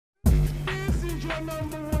your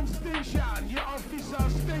number one station, your official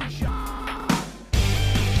station.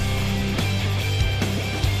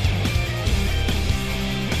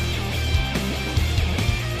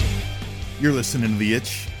 You're listening to The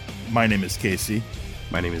Itch. My name is Casey.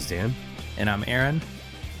 My name is Dan. And I'm Aaron.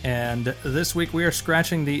 And this week we are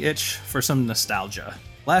scratching the itch for some nostalgia.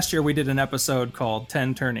 Last year we did an episode called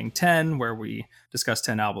 10 Turning 10, where we discussed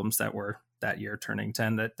 10 albums that were that year turning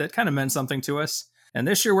 10 that kind of meant something to us. And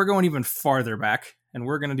this year we're going even farther back, and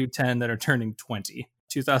we're going to do 10 that are turning 20.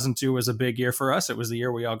 2002 was a big year for us. It was the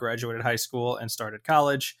year we all graduated high school and started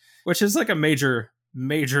college, which is like a major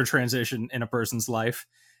transition in a person's life,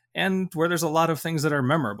 and where there's a lot of things that are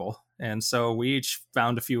memorable. And so we each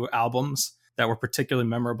found a few albums that were particularly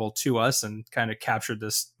memorable to us and kind of captured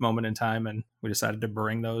this moment in time, and we decided to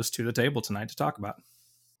bring those to the table tonight to talk about.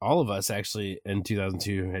 All of us actually in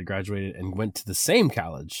 2002 had graduated and went to the same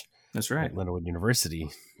college. That's right. At Lindenwood University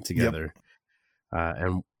together.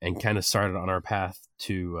 Yep. And kind of started on our path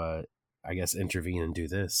to, I guess, intervene and do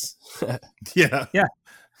this. Yeah,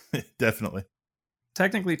 definitely.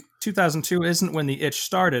 Technically, 2002 isn't when the itch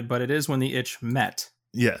started, but it is when the itch met.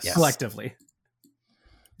 Yes. Collectively.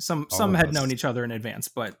 Some had known each other in advance,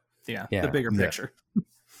 but the bigger picture.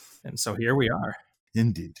 And so here we are.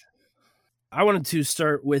 Indeed. I wanted to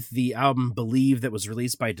start with the album Believe that was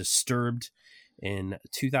released by Disturbed in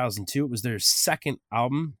 2002. It was their second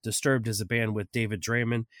album. Disturbed is a band with David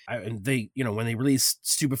Draiman. And they, when they released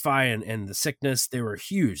Stupefy and The Sickness, they were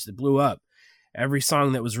huge. They blew up. Every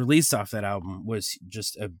song that was released off that album was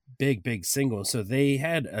just a big single. So they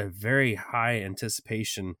had a very high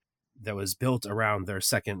anticipation that was built around their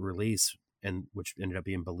second release, and which ended up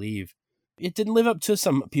being Believe. It didn't live up to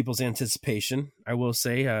some people's anticipation, I will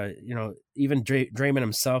say. Even Draiman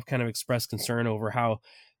himself kind of expressed concern over how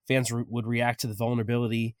fans would react to the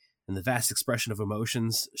vulnerability and the vast expression of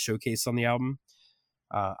emotions showcased on the album.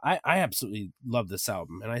 I absolutely love this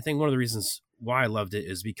album, and I think one of the reasons why I loved it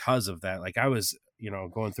is because of that. Like, I was,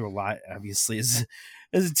 going through a lot, obviously, as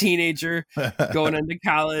a teenager, going into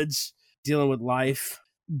college, dealing with life.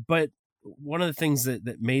 But one of the things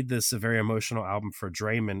that made this a very emotional album for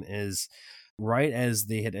Draiman is right as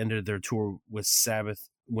they had ended their tour with Sabbath,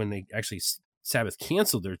 when they actually Sabbath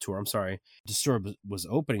canceled their tour, Disturbed was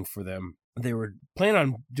opening for them. They were planning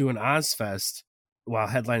on doing Ozfest while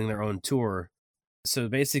headlining their own tour. So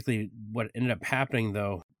basically what ended up happening,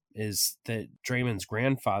 though, is that Draiman's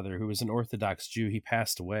grandfather, who was an Orthodox Jew, he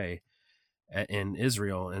passed away in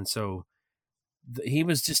Israel. And so he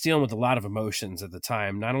was just dealing with a lot of emotions at the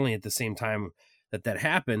time. Not only at the same time that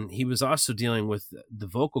happened, he was also dealing with the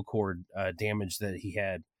vocal cord damage that he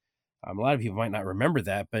had. A lot of people might not remember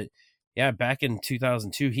that, but yeah, back in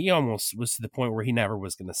 2002, he almost was to the point where he never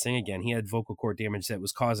was going to sing again. He had vocal cord damage that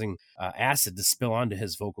was causing acid to spill onto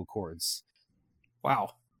his vocal cords.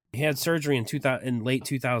 Wow. He had surgery in late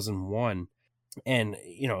 2001. And,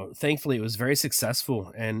 thankfully it was very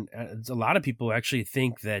successful. And a lot of people actually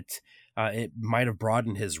think that it might have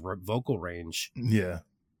broadened his vocal range. Yeah.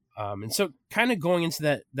 And so kind of going into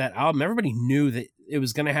that album, everybody knew that it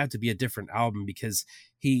was going to have to be a different album because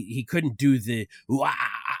he couldn't do the, wah,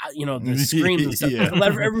 the screams and stuff. Yeah.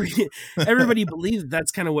 Everybody believed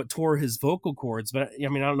that's kind of what tore his vocal cords. But I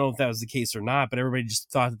don't know if that was the case or not, but everybody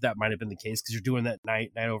just thought that might have been the case because you're doing that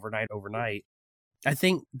night over night. I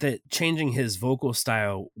think that changing his vocal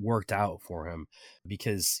style worked out for him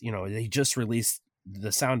because, they just released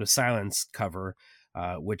the Sound of Silence cover,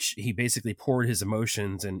 which he basically poured his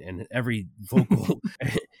emotions and every vocal,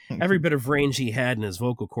 every bit of range he had in his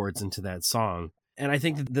vocal cords into that song. And I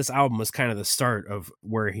think that this album was kind of the start of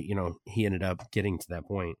where he ended up getting to that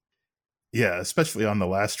point. Yeah, especially on the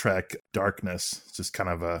last track, Darkness, just kind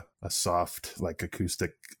of a soft, like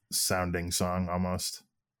acoustic sounding song almost.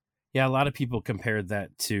 Yeah, a lot of people compared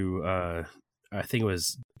that to, I think it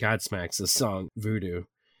was Godsmack's song, Voodoo.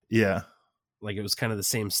 Yeah. Like it was kind of the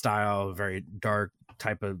same style, very dark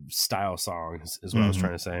type of style song is what I was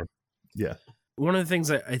trying to say. Yeah. One of the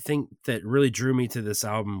things I think that really drew me to this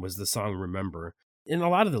album was the song Remember. And a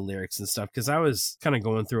lot of the lyrics and stuff, because I was kind of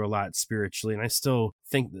going through a lot spiritually, and I still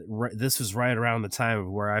think that this was right around the time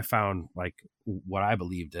of where I found like what I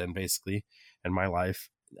believed in basically in my life.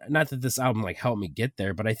 Not that this album like helped me get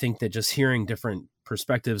there, but I think that just hearing different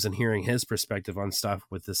perspectives and hearing his perspective on stuff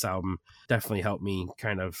with this album definitely helped me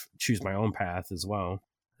kind of choose my own path as well.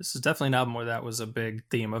 This is definitely an album where that was a big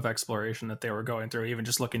theme of exploration that they were going through. Even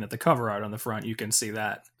just looking at the cover art on the front, you can see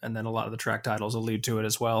that. And then a lot of the track titles allude to it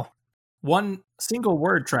as well. One single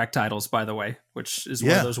word track titles, by the way, which is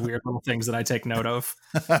one of those weird little things that I take note of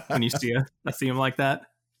when you see a theme like that.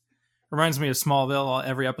 Reminds me of Smallville.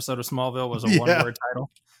 Every episode of Smallville was a one-word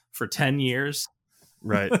title. for 10 years.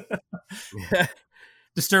 Right.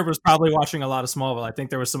 Disturbed was probably watching a lot of Smallville. I think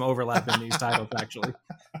there was some overlap in these titles, actually.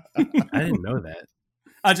 I didn't know that.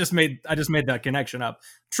 I just made that connection up.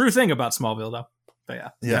 True thing about Smallville, though. But yeah.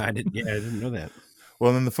 Yeah, I didn't know that.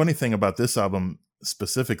 Well, then the funny thing about this album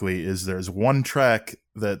specifically is there's one track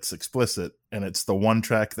that's explicit, and it's the one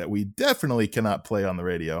track that we definitely cannot play on the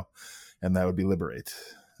radio, and that would be Liberate.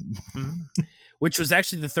 Which was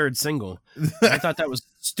actually the third single. I thought that was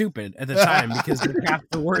stupid at the time because half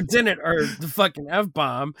the words in it are the fucking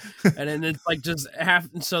F-bomb, and then it's like just half.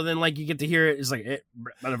 So then like you get to hear it, it's like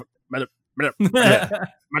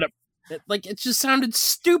like it just sounded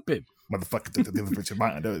stupid. Motherfucker, your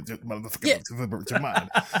mind. Motherfucker, your mind.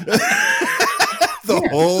 The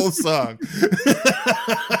whole song.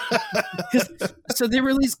 So they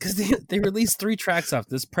released 3 tracks off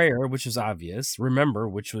this. Prayer, which was obvious. Remember,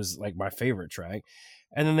 which was like my favorite track.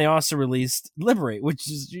 And then they also released Liberate, which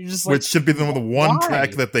is you're just like, which should be the one why?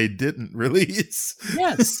 track that they didn't release.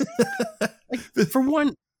 Yes. Like, for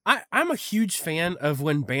one, I'm a huge fan of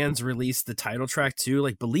when bands release the title track too.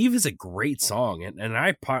 Like Believe is a great song, and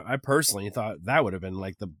I personally thought that would have been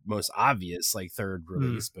like the most obvious like third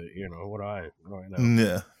release. But you know what do I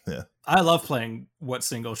know? Yeah. I love playing What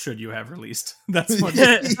Single Should You Have Released. That's one of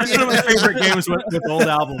my favorite games with old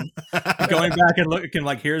albums. Going back and looking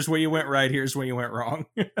like, here's where you went right, here's where you went wrong.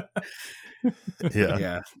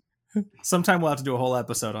 Yeah. Sometime we'll have to do a whole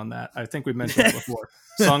episode on that. I think we mentioned it before.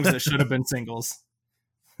 Songs that should have been singles.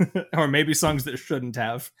 Or maybe songs that shouldn't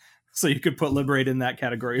have. So you could put Liberate in that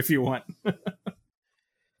category if you want.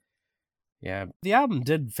 Yeah, the album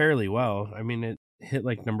did fairly well. I mean, it hit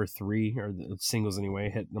like number 3, or the singles anyway,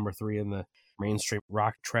 hit number 3 in the mainstream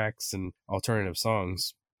rock tracks and alternative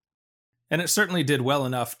songs. And it certainly did well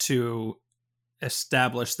enough to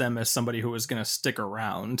establish them as somebody who was going to stick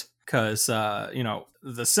around because,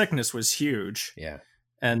 the Sickness was huge. Yeah.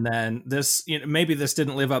 And then this, maybe this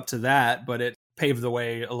didn't live up to that, but it paved the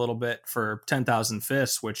way a little bit for 10,000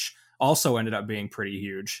 Fists, which also ended up being pretty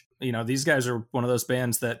huge. These guys are one of those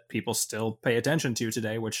bands that people still pay attention to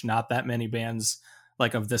today, which not that many bands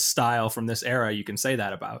like of this style from this era you can say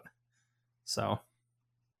that about. So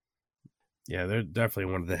yeah, they're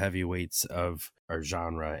definitely one of the heavyweights of our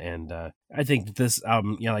genre. And I think this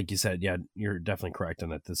album, like you said, you're definitely correct on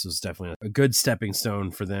that. This was definitely a good stepping stone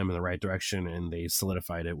for them in the right direction, and they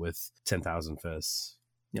solidified it with 10,000 Fists.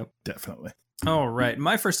 Yep, definitely. All right.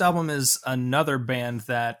 My first album is another band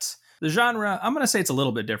that the genre, I'm going to say it's a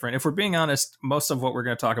little bit different. If we're being honest, most of what we're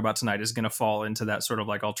going to talk about tonight is going to fall into that sort of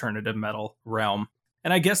like alternative metal realm.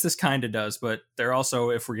 And I guess this kind of does, but they're also,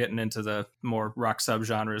 if we're getting into the more rock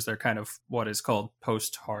subgenres, they're kind of what is called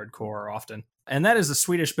post-hardcore often. And that is a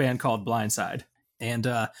Swedish band called Blindside. And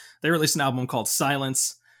they released an album called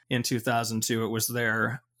Silence in 2002. It was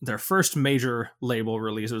their first major label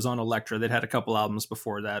release. It was on Elektra. They'd had a couple albums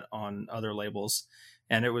before that on other labels.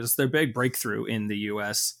 And it was their big breakthrough in the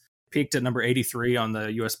US. Peaked at number 83 on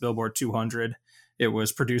the US Billboard 200. It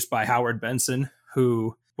was produced by Howard Benson,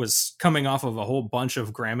 who was coming off of a whole bunch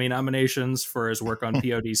of Grammy nominations for his work on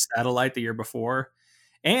POD's Satellite the year before.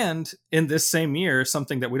 And in this same year,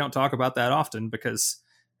 something that we don't talk about that often because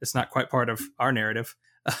it's not quite part of our narrative,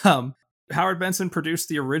 Howard Benson produced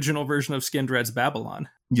the original version of Skindred's Babylon.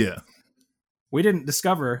 Yeah. We didn't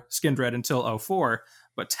discover Skindred until 2004,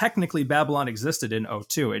 but technically Babylon existed in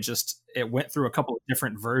 2002. It went through a couple of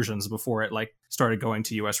different versions before it started going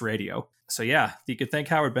to US radio. So yeah, you could thank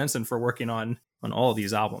Howard Benson for working on all of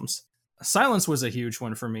these albums. Silence was a huge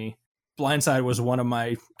one for me. Blindside was one of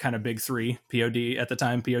my kind of big 3. POD at the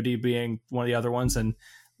time, POD being one of the other ones, and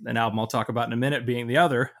an album I'll talk about in a minute being the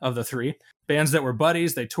other of the 3. Bands that were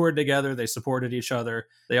buddies, they toured together, they supported each other.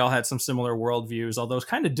 They all had some similar worldviews, although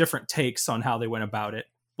kind of different takes on how they went about it.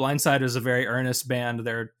 Blindside is a very earnest band.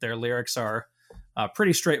 Their lyrics are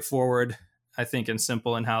pretty straightforward, I think, and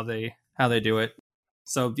simple in how they do it.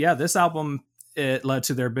 So yeah, this album, it led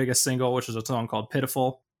to their biggest single, which was a song called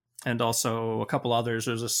Pitiful, and also a couple others.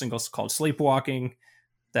 There's a single called Sleepwalking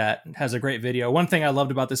that has a great video. One thing I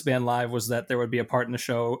loved about this band live was that there would be a part in the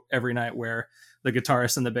show every night where the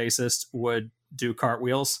guitarist and the bassist would do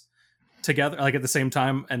cartwheels together, at the same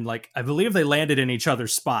time. And I believe they landed in each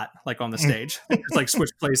other's spot, on the stage. It's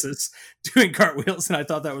switched places doing cartwheels. And I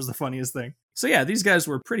thought that was the funniest thing. So yeah, these guys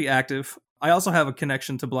were pretty active. I also have a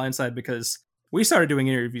connection to Blindside because we started doing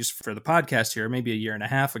interviews for the podcast here maybe a year and a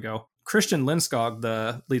half ago. Christian Lindskog,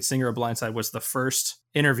 the lead singer of Blindside, was the first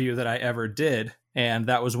interview that I ever did. And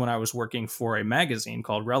that was when I was working for a magazine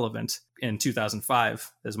called Relevant in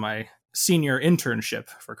 2005 as my senior internship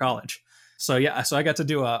for college. So I got to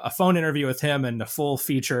do a phone interview with him and a full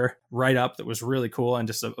feature write-up that was really cool and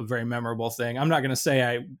just a very memorable thing. I'm not going to say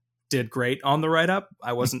I did great on the write-up.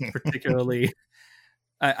 I wasn't particularly...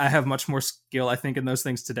 I have much more skill, I think, in those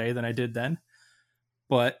things today than I did then.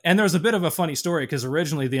 And there was a bit of a funny story because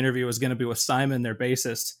originally the interview was going to be with Simon, their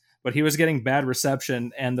bassist, but he was getting bad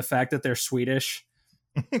reception, and the fact that they're Swedish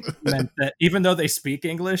meant that even though they speak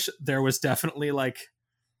English, there was definitely like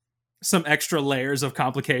some extra layers of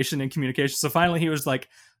complication in communication. So finally he was like,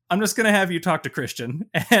 I'm just going to have you talk to Christian.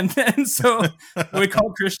 And then so we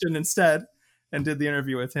called Christian instead and did the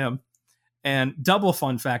interview with him. And double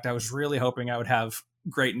fun fact, I was really hoping I would have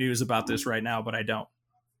great news about this right now, but I don't.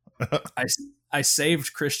 I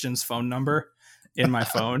saved Christian's phone number in my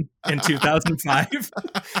phone in 2005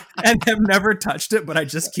 and have never touched it, but I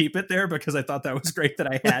just keep it there because I thought that was great that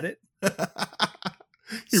I had it.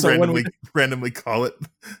 You So randomly call it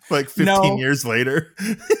like 15 years later.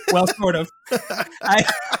 Well, sort of.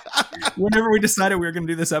 Whenever we decided we were going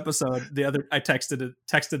to do this episode, I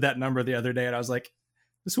texted that number the other day, and I was like,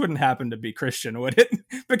 this wouldn't happen to be Christian, would it?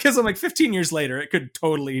 Because I'm like, 15 years later, it could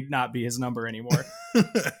totally not be his number anymore.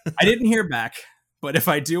 I didn't hear back, but if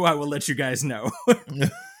I do, I will let you guys know.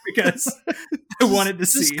 Because I wanted to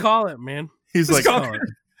see. Just call it, man. He's Just like, call it.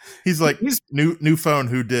 He's like, new phone,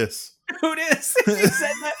 who dis? Who dis? He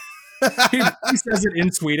said that. He says it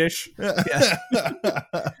in Swedish. Yeah.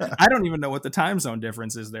 I don't even know what the time zone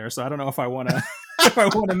difference is there, so I don't know if I want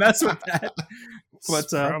to mess with that. But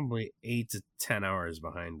It's probably 8 to 10 hours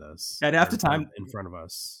behind us. I'd have to time in front of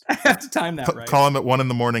us. I have to time that right. Call him at 1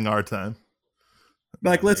 a.m. our time.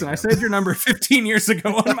 Like, listen, I saved your number 15 years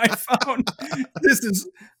ago on my phone.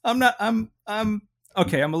 I'm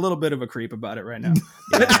okay. I'm a little bit of a creep about it right now.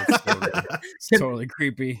 Yeah, it's totally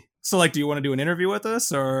creepy. So, like, do you want to do an interview with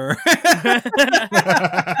us, or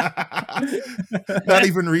Not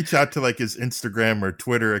even reach out to like his Instagram or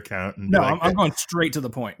Twitter account? And no? like, I'm going straight to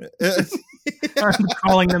the point. I'm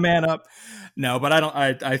calling the man up. No, but I don't.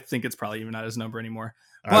 I think it's probably even not his number anymore.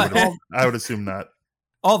 But I would assume not.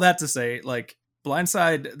 all that to say, like,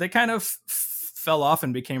 Blindside, they kind of fell off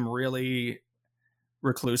and became really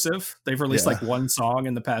reclusive. They've released like one song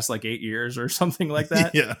in the past like 8 years or something like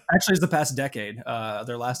that. Yeah. Actually, it's the past decade.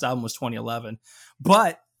 Their last album was 2011.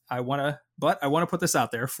 But I want to put this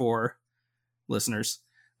out there for listeners.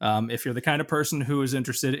 If you're the kind of person who is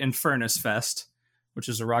interested in Furnace Fest, which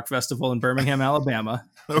is a rock festival in Birmingham, Alabama,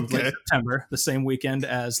 in late September, the same weekend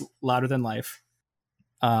as Louder Than Life,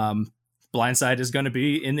 Blindside is going to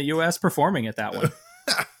be in the US performing at that one.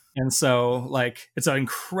 And so, like, it's an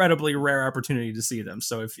incredibly rare opportunity to see them.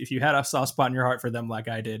 So if you had a soft spot in your heart for them like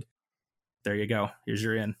I did, there you go. Here's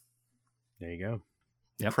your in. There you go.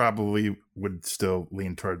 Yep. Probably would still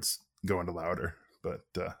lean towards going to Louder, but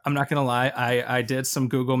I'm not going to lie. I did some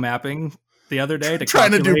Google mapping the other day to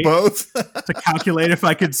trying to do both. to calculate if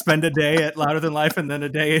I could spend a day at Louder Than Life and then a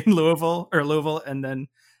day in Louisville and then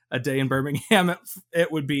a day in Birmingham.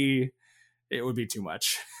 It would be too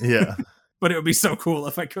much. Yeah. But it would be so cool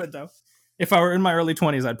if I could, though. If I were in my early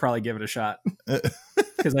 20s, I'd probably give it a shot.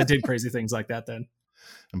 Because I did crazy things like that then.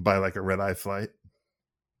 And buy like a red-eye flight.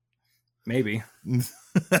 Maybe.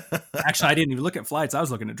 Actually, I didn't even look at flights. I was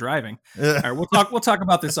looking at driving. All right, we'll talk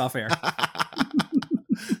about this off air.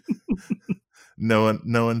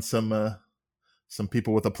 knowing some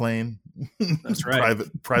people with a plane. That's right.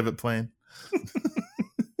 Private plane.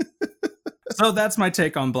 So that's my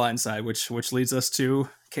take on Blindside, which leads us to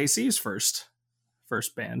KC's first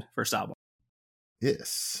album.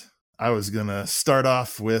 Yes. I was going to start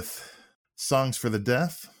off with Songs for the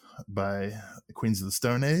Deaf by Queens of the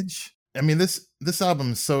Stone Age. I mean, this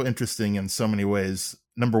album is so interesting in so many ways.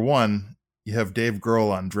 Number one, you have Dave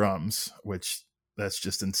Grohl on drums, which that's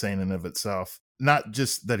just insane in of itself. Not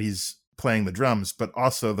just that he's playing the drums, but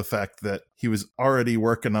also the fact that he was already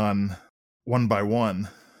working on One by One.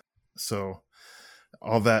 So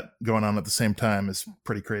all that going on at the same time is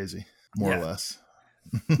pretty crazy, more or less.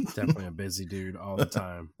 Definitely a busy dude all the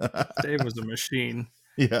time. Dave was a machine.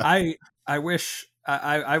 Yeah.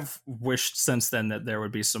 I've wished since then that there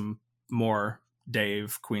would be some more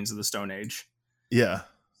Dave Queens of the Stone Age. Yeah.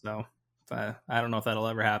 So I don't know if that'll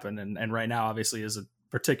ever happen. And right now obviously is a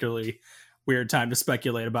particularly weird time to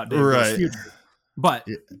speculate about Dave's future. But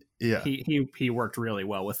yeah, he worked really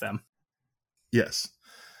well with them. Yes.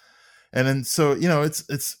 And then, so,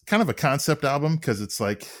 it's kind of a concept album because it's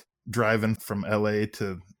like driving from LA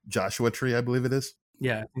to Joshua Tree, I believe it is.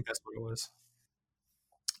 Yeah, I think that's what it was.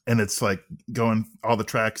 And it's like all the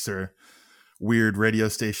tracks are weird radio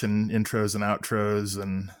station intros and outros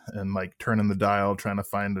and like turning the dial, trying to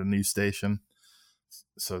find a new station.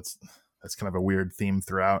 So that's kind of a weird theme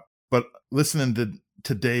throughout. But listening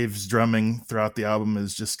to Dave's drumming throughout the album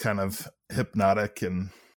is just kind of hypnotic, and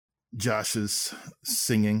Josh's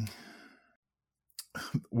singing.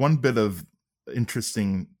 One bit of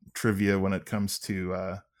interesting trivia when it comes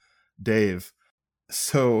to Dave.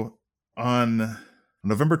 So on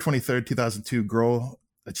November 23rd, 2002, Grohl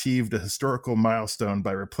achieved a historical milestone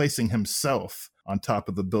by replacing himself on top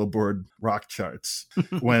of the Billboard rock charts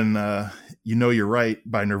when You Know You're Right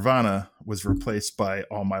by Nirvana was replaced by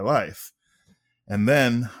All My Life. And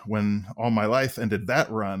then when All My Life ended that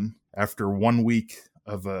run after 1 week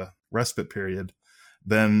of a respite period,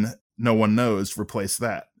 then No One Knows replaced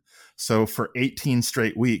that. So for 18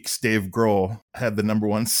 straight weeks, Dave Grohl had the number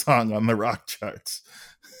one song on the rock charts.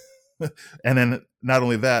 And then not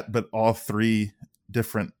only that, but all three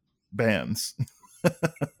different bands.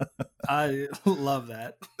 I love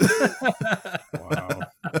that. Wow.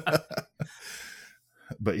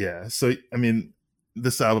 But yeah, so I mean,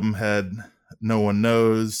 this album had No One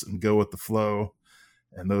Knows and Go With the Flow,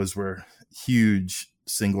 and those were huge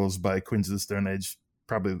singles by Queens of the Stone Age,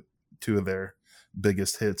 probably two of their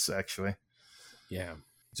biggest hits, actually. Yeah.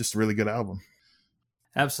 Just a really good album.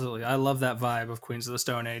 Absolutely. I love that vibe of Queens of the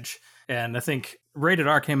Stone Age. And I think Rated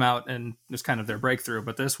R came out and it was kind of their breakthrough,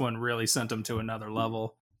 but this one really sent them to another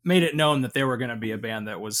level. Made it known that they were going to be a band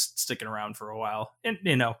that was sticking around for a while. And,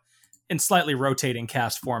 you know, in slightly rotating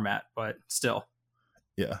cast format, but still.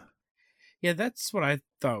 Yeah. Yeah, that's what I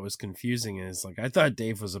thought was confusing is like I thought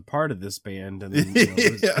Dave was a part of this band and then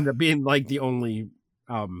it ended up being like the only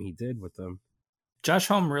album he did with them. Josh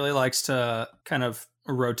Homme really likes to kind of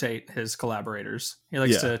rotate his collaborators. He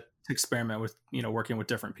likes to experiment with, you know, working with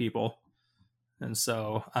different people. And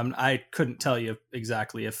so I couldn't tell you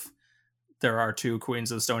exactly if there are two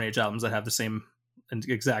Queens of the Stone Age albums that have the same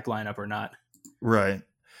exact lineup or not. Right.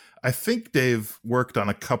 I think Dave worked on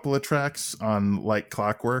a couple of tracks on Like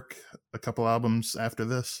Clockwork, a couple albums after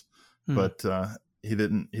this, but he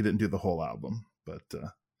didn't do the whole album. But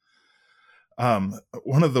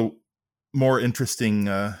one of the more interesting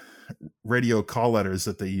radio call letters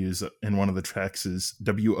that they use in one of the tracks is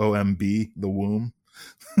WOMB, the womb,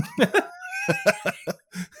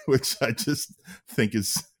 which I just think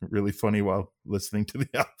is really funny while listening to the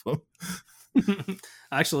album.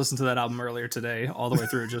 I actually listened to that album earlier today, all the way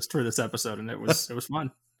through just for this episode, and it was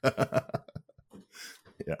fun.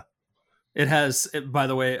 Yeah. It, by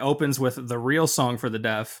the way, opens with the real song for the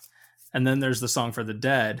deaf, and then there's the song for the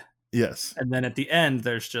dead. Yes. And then at the end,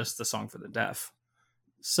 there's just the song for the deaf.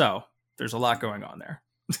 So there's a lot going on there.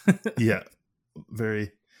 Yeah.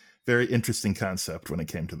 Very, very interesting concept when it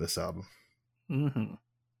came to this album. Mm-hmm.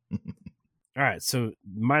 All right, so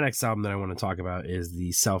my next album that I want to talk about is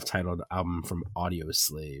the self-titled album from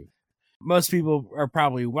Audioslave. Most people are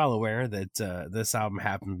probably well aware that this album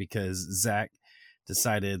happened because Zach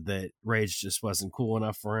decided that Rage just wasn't cool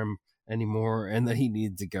enough for him anymore and that he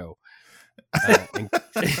needed to go.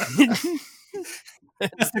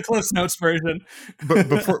 It's the Cliff's Notes version. But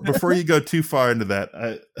before you go too far into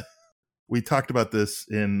that, we talked about this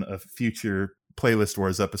in a future Playlist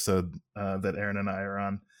Wars episode that Aaron and I are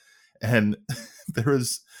on. And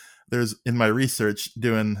there's in my research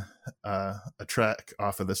doing a track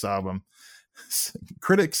off of this album,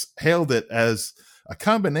 critics hailed it as a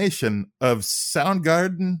combination of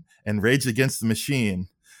Soundgarden and Rage Against the Machine.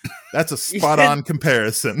 That's a spot on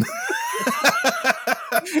comparison.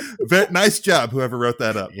 Very nice job, whoever wrote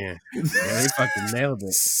that up. Yeah, they fucking nailed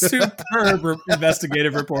it. Superb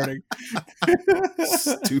investigative reporting.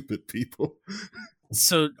 Stupid people.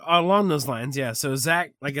 So along those lines, yeah. So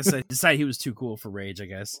Zach, like I said, decided he was too cool for Rage, I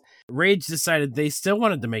guess. Rage decided they still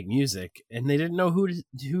wanted to make music, and they didn't know who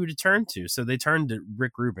to turn to. So they turned to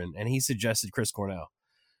Rick Rubin, and he suggested Chris Cornell.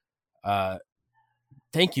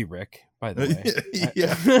 Thank you, Rick, by the way.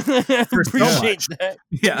 Yeah. Appreciate that.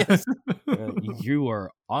 Yeah. Yes. You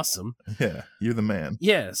are awesome. Yeah, you're the man.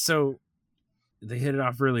 Yeah, so they hit it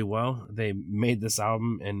off really well. They made this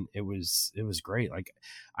album and it was great. Like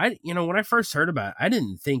when I first heard about it, I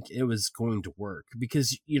didn't think it was going to work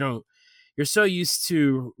because, you're so used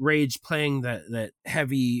to Rage playing that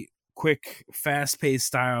heavy, quick, fast paced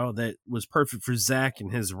style that was perfect for Zach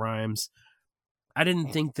and his rhymes. I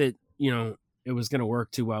didn't think that, it was going to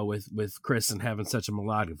work too well with Chris and having such a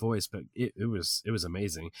melodic voice, but it was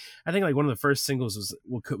amazing. I think like one of the first singles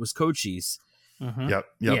was Cochise. Mm-hmm. Yep.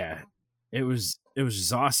 Yeah. It was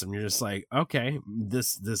just awesome. You're just like, okay,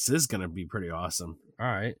 this is gonna be pretty awesome. All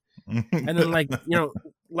right. And then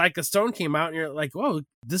Like a Stone came out and you're like, whoa,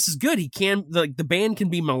 this is good. The band can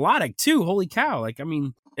be melodic too. Holy cow.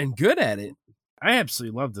 And good at it. I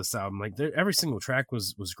absolutely love this album. Like every single track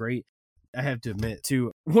was great. I have to admit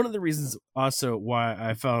too, one of the reasons also why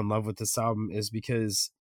I fell in love with this album is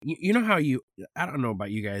because you know how I don't know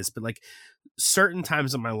about you guys, but like certain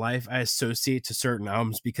times in my life I associate to certain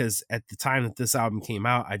albums because at the time that this album came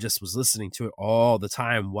out, I just was listening to it all the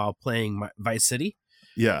time while playing Vice City.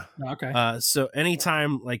 Yeah. Okay. So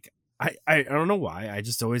anytime, like, I don't know why, I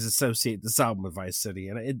just always associate this album with Vice City,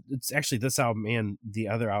 and it's actually this album and the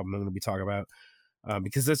other album I'm going to be talking about,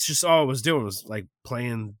 because that's just all I was doing was like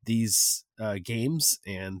playing these games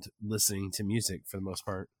and listening to music for the most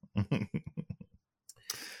part.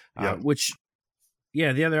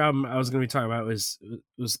 Yeah. The other album I was going to be talking about was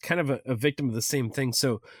kind of a victim of the same thing.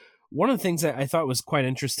 So one of the things that I thought was quite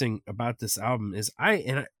interesting about this album is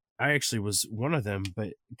I actually was one of them,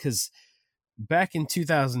 but because back in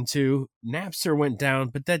 2002, Napster went down,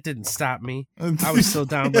 but that didn't stop me. I was still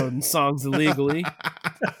downloading songs illegally.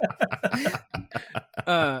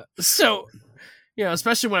 So, you know,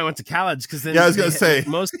 especially when I went to college, because then I was gonna say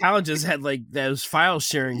most colleges had like those file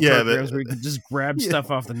sharing programs where you could just grab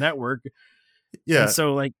stuff off the network. Yeah. And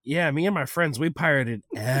so, like, me and my friends, we pirated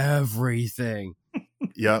everything.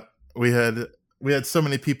 Yeah, we had so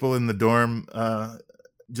many people in the dorm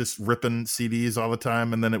just ripping CDs all the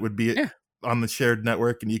time, and then it would be on the shared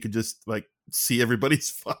network, and you could just like see everybody's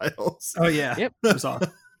files. Oh yeah, yep, it was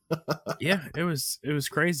awesome. Yeah, it was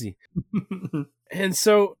crazy. And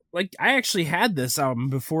so, like, I actually had this album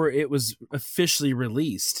before it was officially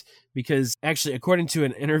released, because actually, according to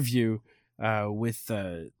an interview with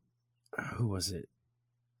who was it?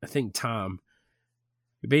 I think Tom.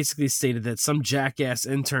 He basically stated that some jackass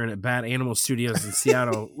intern at Bad Animal Studios in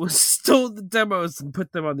Seattle stole the demos and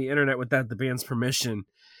put them on the internet without the band's permission.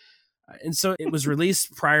 And so it was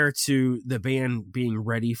released prior to the band being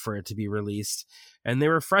ready for it to be released. And they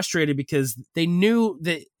were frustrated because they knew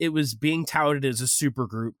that it was being touted as a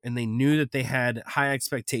supergroup, and they knew that they had high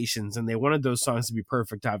expectations, and they wanted those songs to be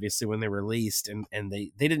perfect, obviously, when they were released. And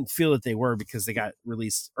they didn't feel that they were, because they got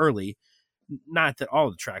released early. Not that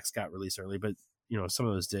all the tracks got released early, but you know, some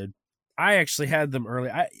of those did. I actually had them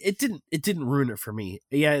early. It didn't ruin it for me.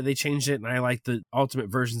 Yeah, they changed it, and I like the ultimate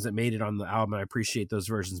versions that made it on the album. I appreciate those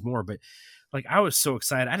versions more, but like, I was so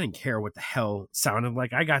excited. I didn't care what the hell sounded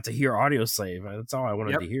like. I got to hear Audioslave. That's all I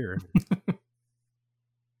wanted to hear.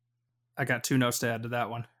 I got 2 notes to add to that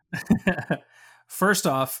one. First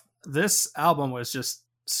off, this album was just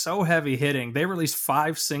so heavy hitting. They released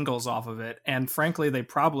 5 singles off of it, and frankly, they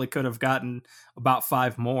probably could have gotten about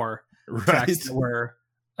 5 more tracks that were.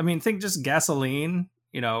 I mean, think just Gasoline,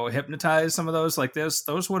 you know, Hypnotize, some of those like this.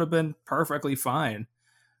 Those would have been perfectly fine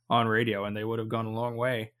on radio, and they would have gone a long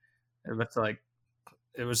way. But like,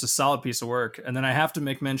 it was a solid piece of work. And then I have to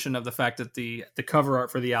make mention of the fact that the cover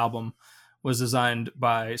art for the album was designed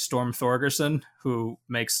by Storm Thorgerson, who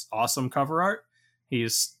makes awesome cover art.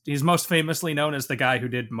 He's most famously known as the guy who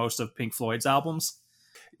did most of Pink Floyd's albums.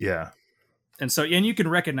 Yeah. And you can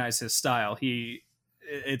recognize his style.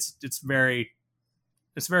 It's very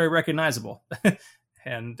recognizable.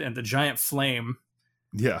 and the giant flame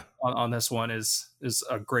on this one is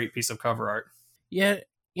a great piece of cover art. Yeah,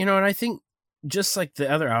 you know, and I think just like the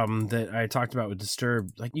other album that I talked about with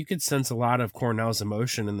Disturbed, like, you could sense a lot of Cornell's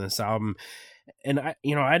emotion in this album. And I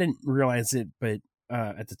didn't realize it, but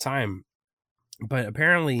at the time, but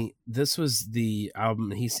apparently this was the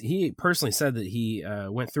album. He personally said that he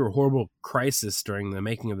went through a horrible crisis during the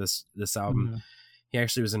making of this album. Mm-hmm. He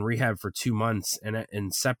actually was in rehab for 2 months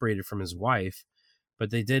and separated from his wife, but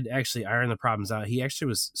they did actually iron the problems out. He actually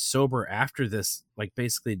was sober after this, like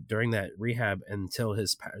basically during that rehab until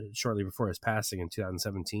shortly before his passing in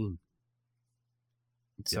 2017.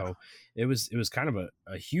 So it was kind of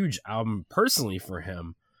a huge album personally for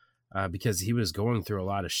him, because he was going through a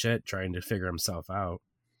lot of shit trying to figure himself out.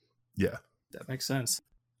 Yeah, that makes sense.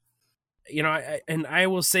 You know, I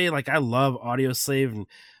will say, like, I love Audioslave and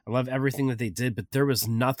I love everything that they did, but there was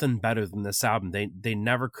nothing better than this album. They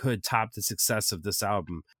never could top the success of this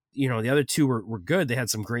album. You know, the other two were good. They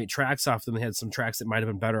had some great tracks off them. They had some tracks that might have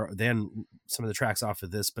been better than some of the tracks off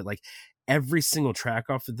of this, but like every single track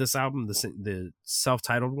off of this album, the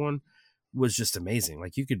self-titled one, was just amazing.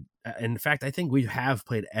 Like, you could, in fact, I think we have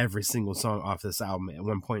played every single song off this album at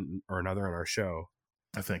one point or another on our show.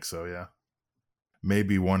 I think so, yeah.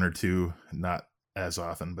 Maybe 1 or 2, not as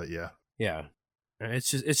often, but yeah. Yeah.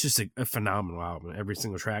 It's just a phenomenal album, every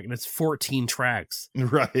single track, and it's 14 tracks.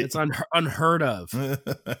 Right. It's unheard of.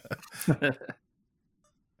 And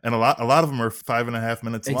a lot of them are 5.5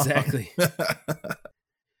 minutes long. Exactly.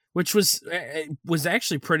 Which was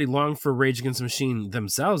actually pretty long for Rage Against the Machine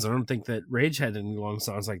themselves. I don't think that Rage had any long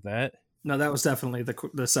songs like that. No, that was definitely the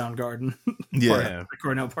Soundgarden. Yeah. The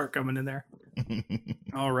Cornell part coming in there.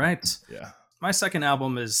 All right. Yeah. My second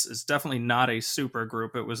album is definitely not a super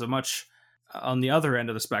group. It was a much on the other end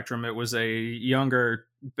of the spectrum. It was a younger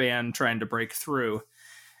band trying to break through.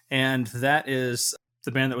 And that is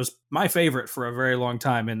the band that was my favorite for a very long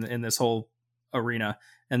time in this whole arena.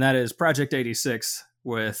 And that is Project 86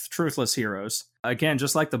 with Truthless Heroes. Again,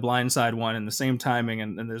 just like the Blindside one, and the same timing,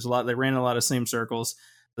 and there's a lot, they ran a lot of same circles.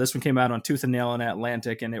 This one came out on Tooth and Nail and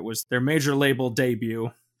Atlantic, and it was their major label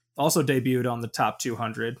debut. Also debuted on the top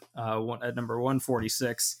 200 at number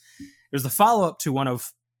 146. It was the follow-up to one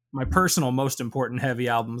of my personal most important heavy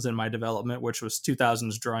albums in my development, which was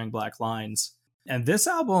 2000's Drawing Black Lines. And this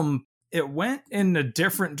album, it went in a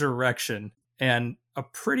different direction, and a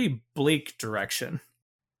pretty bleak direction.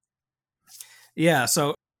 Yeah,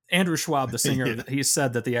 so Andrew Schwab, the singer, he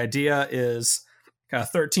said that the idea is a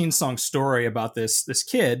 13-song story about this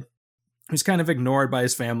kid who's kind of ignored by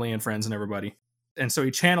his family and friends and everybody. And so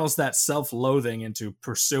he channels that self-loathing into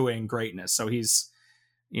pursuing greatness. So he's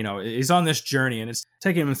on this journey, and it's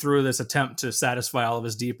taking him through this attempt to satisfy all of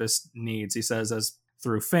his deepest needs. He says, as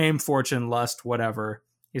through fame, fortune, lust, whatever.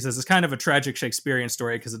 He says it's kind of a tragic Shakespearean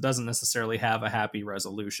story because it doesn't necessarily have a happy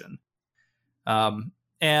resolution.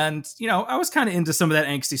 And, I was kind of into some of that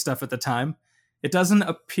angsty stuff at the time. It doesn't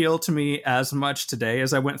appeal to me as much today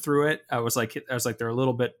as I went through it. I was like, they're a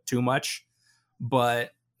little bit too much,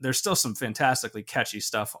 but there's still some fantastically catchy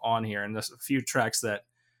stuff on here. And there's a few tracks that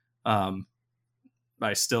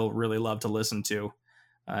I still really love to listen to.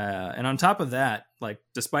 And on top of that, like,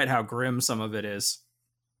 despite how grim some of it is,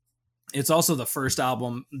 it's also the first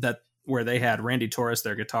album where they had Randy Torres,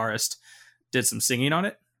 their guitarist, did some singing on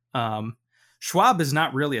it. Schwab is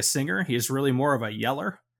not really a singer. He is really more of a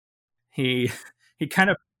yeller. He kind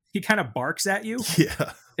of barks at you.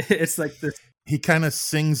 Yeah. It's like this. He kind of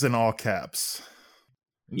sings in all caps.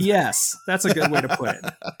 Yes, that's a good way to put it.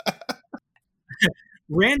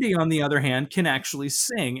 Randy, on the other hand, can actually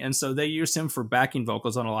sing, and so they used him for backing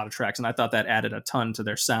vocals on a lot of tracks, and I thought that added a ton to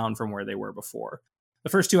their sound from where they were before. The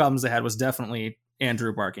first two albums they had was definitely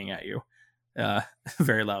Andrew barking at you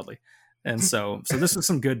very loudly. And so this was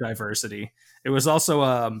some good diversity. It was also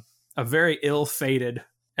a very ill-fated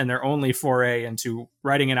and their only foray into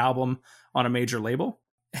writing an album on a major label.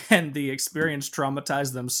 And the experience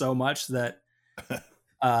traumatized them so much that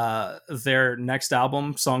their next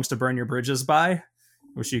album, Songs to Burn Your Bridges By,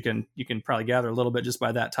 which you can probably gather a little bit just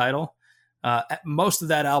by that title, most of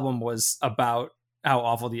that album was about how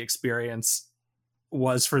awful the experience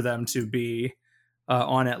was for them to be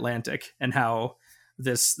on Atlantic, and how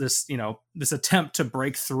this attempt to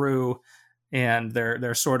break through and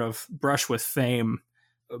their sort of brush with fame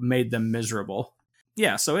made them miserable.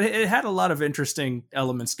 Yeah, so it had a lot of interesting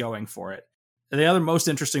elements going for it. The other most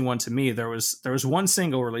interesting one to me, there was one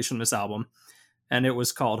single released from this album, and it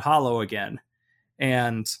was called Hollow Again.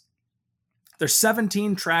 And there's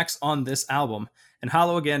 17 tracks on this album, and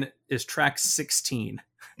Hollow Again is track 16.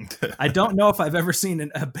 I don't know if I've ever seen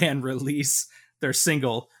a band release their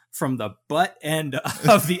single from the butt end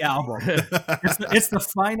of the album. It's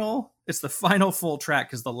the final full track,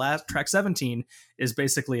 because the last track 17 is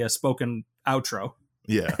basically a spoken outro.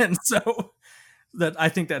 Yeah. And so that, I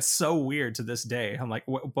think that's so weird to this day. I'm like,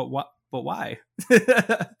 but why?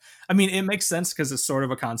 I mean, it makes sense because it's sort of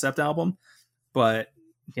a concept album, but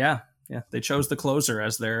yeah, they chose the closer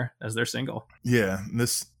as their single. Yeah,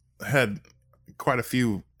 this had quite a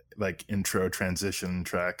few like intro transition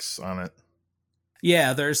tracks on it.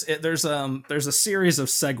 Yeah, there's a series of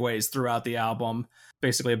segues throughout the album,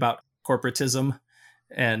 basically about corporatism,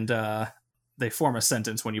 and they form a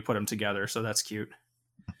sentence when you put them together, so that's cute.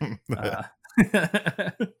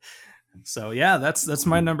 So yeah, that's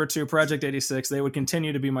my number 2, Project 86. They would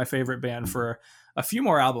continue to be my favorite band for a few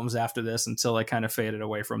more albums after this until I kind of faded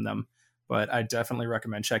away from them. But I definitely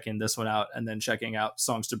recommend checking this one out, and then checking out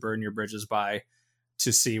Songs to Burn Your Bridges By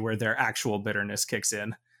to see where their actual bitterness kicks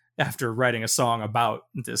in after writing a song about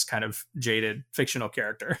this kind of jaded fictional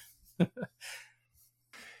character.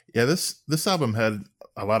 Yeah, this album had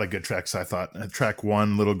a lot of good tracks, I thought. Track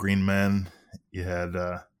 1, Little Green Men. You had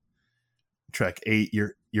track 8,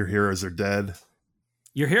 Your Heroes Are Dead.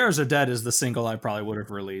 Your Heroes Are Dead is the single I probably would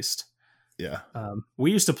have released. Yeah.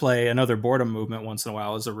 We used to play Another Boredom Movement once in a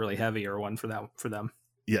while as a really heavier one for them.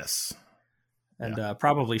 Yes. And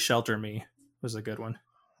probably Shelter Me was a good one.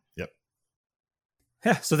 Yep.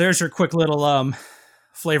 Yeah, so there's your quick little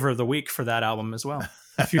flavor of the week for that album as well.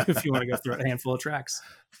 If you want to go through a handful of tracks.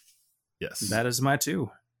 Yes. That is my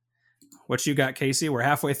 2. What you got, Casey? We're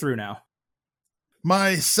halfway through now.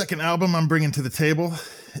 My second album I'm bringing to the table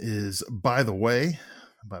is By the Way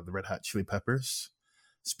by the Red Hot Chili Peppers.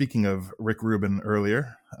 Speaking of Rick Rubin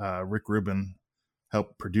earlier, Rick Rubin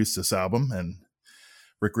helped produce this album, and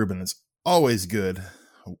Rick Rubin is always good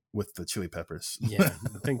with the Chili Peppers. Yeah,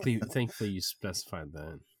 thankfully you specified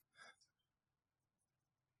that.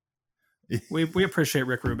 We appreciate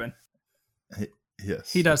Rick Rubin.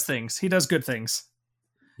 Yes, He does things. He does good things.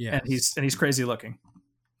 Yeah, And he's crazy looking.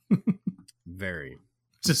 very.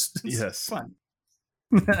 It's yes. fun.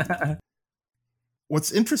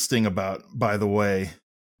 What's interesting about, by the way,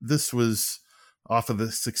 this was off of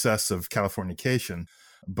the success of Californication,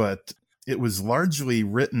 but it was largely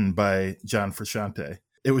written by John Frusciante.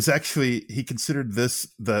 It was actually, he considered this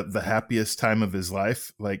the happiest time of his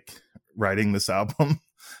life, like writing this album,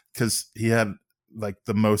 because he had like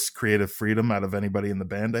the most creative freedom out of anybody in the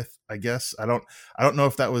band, I guess. I don't know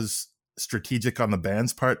if that was strategic on the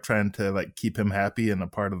band's part, trying to like keep him happy and a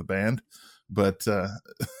part of the band, but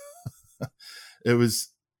it was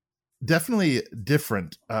definitely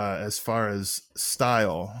different as far as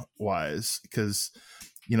style wise, because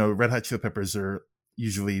Red Hot Chili Peppers are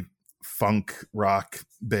usually funk rock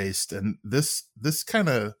based, and this kind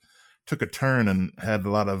of took a turn and had a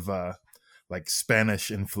lot of like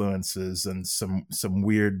Spanish influences and some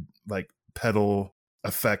weird like pedal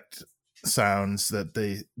effect sounds that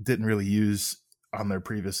they didn't really use on their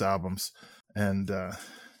previous albums, and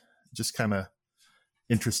just kind of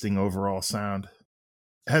interesting overall sound.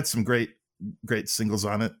 It had some great singles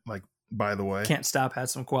on it, like By the Way. Can't Stop had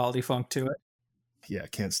some quality funk to it. Yeah,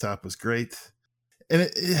 Can't Stop was great. And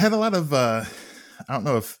it had a lot of I don't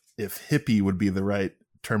know if hippie would be the right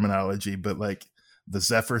terminology, but like the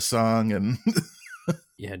Zephyr song and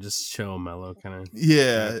Yeah, just chill, mellow kind of.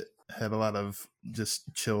 yeah, it had a lot of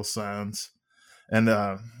just chill sounds. And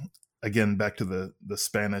again, back to the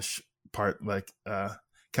Spanish part, like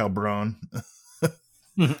Calbron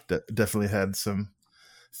definitely had some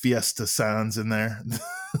fiesta sounds in there.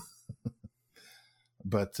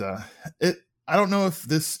 But I don't know if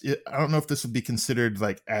this would be considered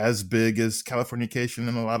like as big as Californication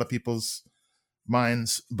in a lot of people's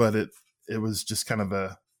minds, but it was just kind of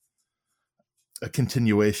a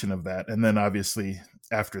continuation of that. And then obviously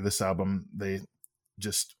after this album, they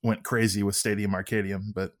just went crazy with Stadium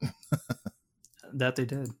Arcadium, but that they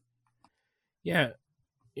did. Yeah.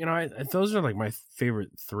 Those are like my favorite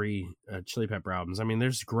three Chili Pepper albums. I mean,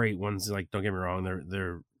 there's great ones. Like, don't get me wrong,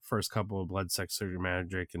 their first couple of Blood, Sex, Surgery,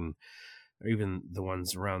 Magic, and even the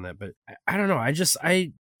ones around that. But I don't know.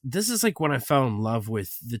 This is like when I fell in love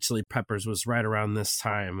with the Chili Peppers, was right around this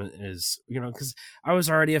time, is because I was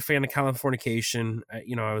already a fan of Californication.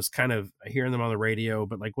 I was kind of hearing them on the radio,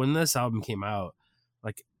 but like when this album came out,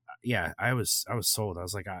 like, yeah, I was sold. I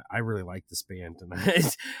was like, I really like this band,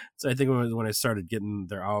 and so I think when I started getting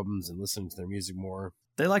their albums and listening to their music more.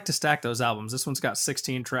 They like to stack those albums. This one's got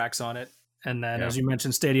 16 tracks on it, and then as you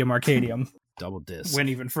mentioned, Stadium Arcadium. Double disc. Went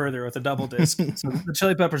even further with a double disc. So the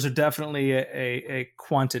Chili Peppers are definitely a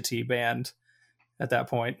quantity band at that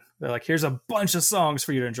point. They're like, here's a bunch of songs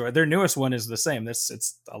for you to enjoy. Their newest one is the same.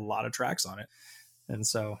 It's a lot of tracks on it. And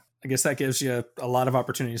so I guess that gives you a lot of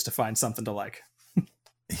opportunities to find something to like.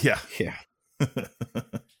 Yeah.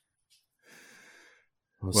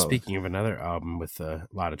 Well, speaking of another album with a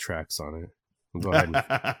lot of tracks on it, I'll go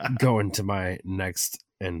ahead and go into my next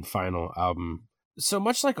and final album. So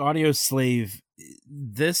much like Audio Slave,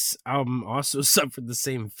 this album also suffered the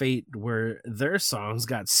same fate where their songs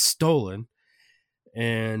got stolen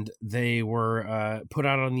and they were put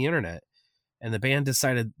out on the internet. And the band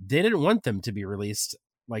decided they didn't want them to be released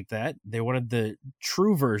like that. They wanted the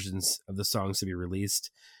true versions of the songs to be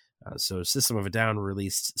released. So System of a Down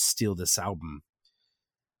released Steal This Album.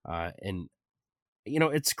 And,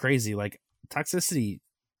 it's crazy. Like, Toxicity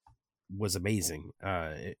was amazing.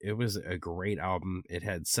 It was a great album. It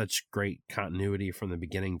had such great continuity from the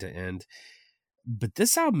beginning to end. But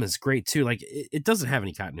this album is great too. Like, it doesn't have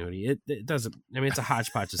any continuity. It doesn't. I mean, it's a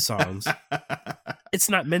hodgepodge of songs. It's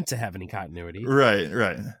not meant to have any continuity.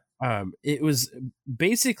 Right. It was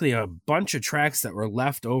basically a bunch of tracks that were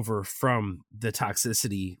left over from the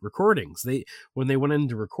Toxicity recordings. When they went in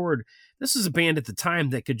to record, this was a band at the time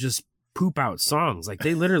that could just poop out songs. Like,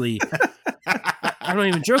 they literally. I'm not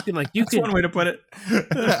even joking. Like, That's one way to put it.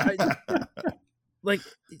 Like,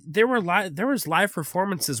 there was live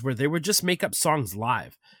performances where they would just make up songs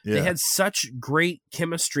live. Yeah. They had such great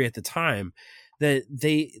chemistry at the time that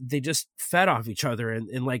they just fed off each other,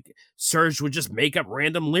 and like Serge would just make up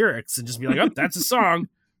random lyrics and just be like, "Oh, that's a song."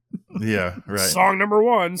 Yeah, right. Song number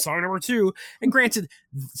 1, song number 2, and granted,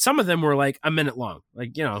 some of them were like a minute long.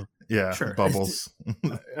 Like, yeah, sure. Bubbles.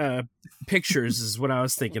 Pictures is what I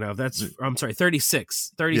was thinking of. I'm sorry,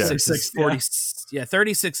 36. 36 is 40. Yeah,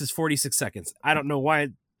 36 is 46 seconds. I don't know why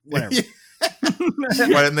whatever.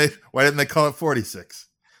 Why didn't they call it 46?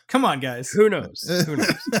 Come on, guys. Who knows? Who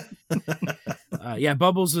knows? Yeah,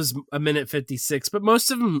 Bubbles was 1:56, but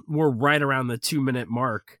most of them were right around the 2-minute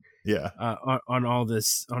mark. Yeah. On all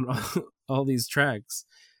this, on all these tracks.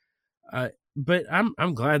 But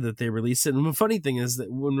I'm glad that they released it. And the funny thing is that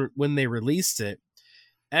when they released it,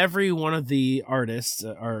 every one of the artists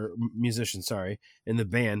or musicians, sorry, in the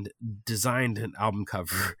band designed an album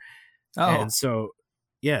cover. Oh, And so,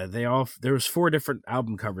 yeah, there was 4 different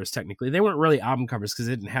album covers. Technically, they weren't really album covers because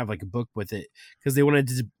they didn't have like a book with it, because they wanted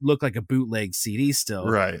to look like a bootleg CD still.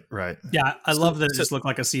 Right. yeah. I love that it just looked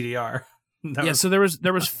like a CDR. So there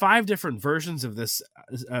was 5 different versions of this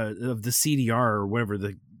of the CDR or whatever,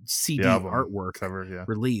 the CD album artwork cover. Yeah.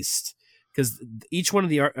 released, because each one of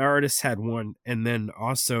the artists had one, and then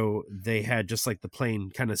also they had just like the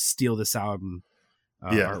plain kind of steal this album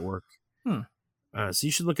artwork. So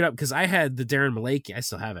you should look it up, because I had the Darren Malakian. I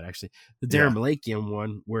still have it, actually. The Darren Malakian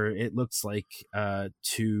one, where it looks like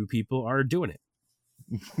 2 people are doing it.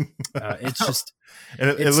 It's just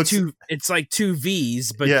it looks it's like 2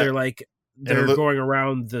 V's, but they're like going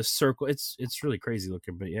around the circle. It's really crazy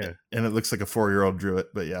looking, but yeah. And it looks like a 4-year-old drew it,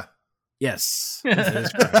 but yeah. Yes, it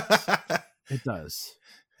is correct. It does.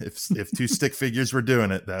 If 2 stick figures were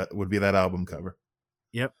doing it, that would be that album cover.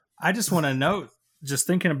 Yep. I just want to note, just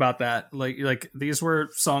thinking about that, like these were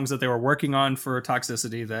songs that they were working on for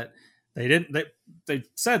Toxicity that they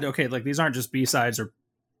said, okay, like these aren't just B-sides or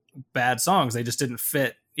bad songs, they just didn't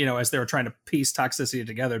fit, as they were trying to piece Toxicity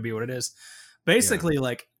together to be what it is. Basically,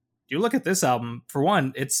 like, you look at this album, for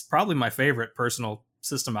one, it's probably my favorite personal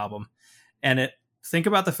System album, and think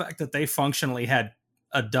about the fact that they functionally had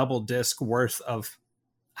a double disc worth of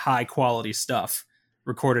high quality stuff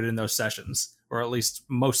recorded in those sessions, or at least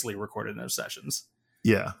mostly recorded in those sessions.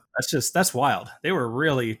 Yeah. That's wild. They were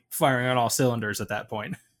really firing on all cylinders at that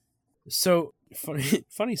point. So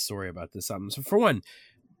funny story about this album. So for one,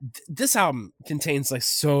 this album contains like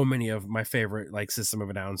so many of my favorite like System of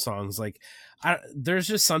a Down songs. Like there's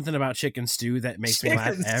just something about Chicken Stew that makes me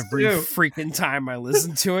laugh every freaking time I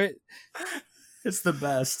listen to it. It's the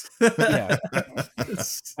best.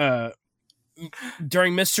 Yeah.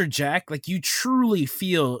 During Mr. Jack, like you truly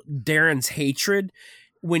feel Darren's hatred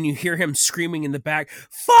when you hear him screaming in the back,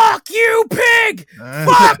 "Fuck you, pig!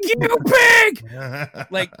 Fuck you, pig!"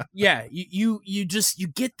 Like, yeah, you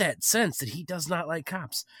get that sense that he does not like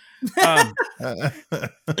cops. And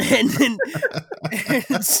then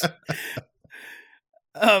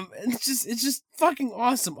it's just fucking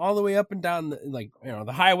awesome all the way up and down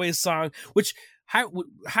the Highway song, which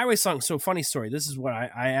Highway song. So funny story. This is what I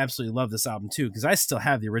absolutely love this album too, because I still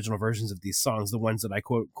have the original versions of these songs, the ones that I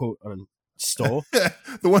quote stole.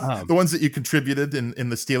 the ones that you contributed in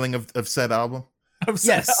the stealing of said album.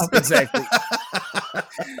 Yes, exactly.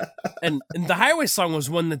 and the Highway song was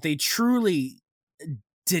one that they truly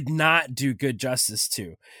did not do good justice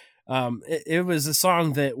to. It was a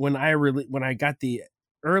song that when I got the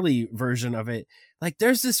early version of it, like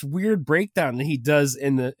there's this weird breakdown that he does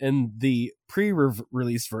in the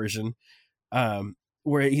pre-release version,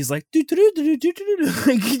 where he's like,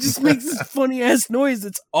 like he just makes this funny ass noise.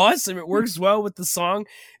 It's awesome. It works well with the song,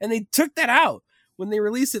 and they took that out when they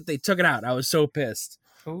released it. They took it out. I was so pissed.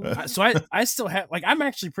 So I still have, like, I'm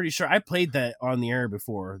actually pretty sure I played that on the air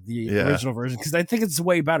before the original version, because I think it's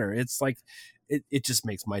way better. It's like it just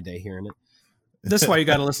makes my day hearing it. This is why you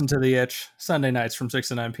got to listen to The Itch Sunday nights from 6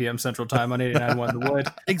 to 9 p.m. Central Time on 89.1 The Wood.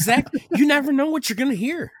 Exactly. You never know what you're going to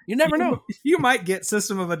hear. You never know. You might get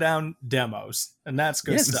System of a Down demos, and that's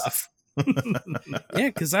good stuff. Yeah,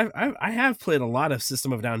 because I have played a lot of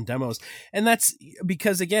System of a Down demos, and that's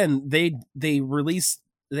because, again, they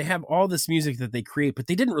have all this music that they create, but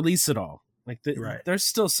they didn't release it all. Like there's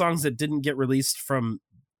still songs that didn't get released from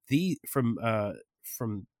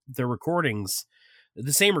their recordings,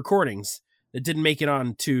 the same recordings, that didn't make it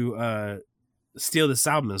on to Steal This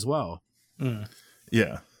Album as well.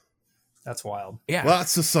 Yeah. That's wild. Yeah.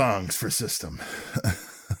 Lots of songs for System.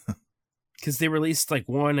 Because they released like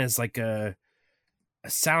one as like a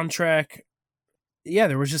soundtrack. Yeah,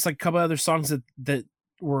 there was just like a couple other songs that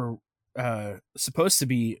were supposed to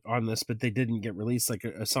be on this, but they didn't get released. Like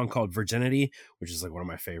a song called Virginity, which is like one of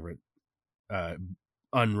my favorite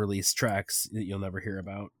unreleased tracks that you'll never hear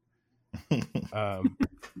about.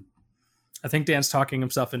 I think Dan's talking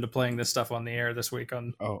himself into playing this stuff on the air this week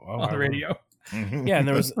on the radio. Yeah, and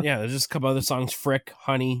there's just a couple other songs: Frick,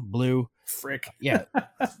 Honey, Blue. Frick. Yeah.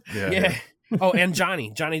 Yeah. Oh, and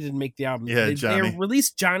Johnny. Johnny didn't make the album. Yeah, Johnny. They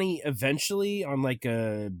released Johnny eventually on like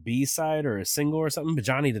a B-side or a single or something, but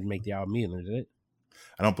Johnny didn't make the album either, did it?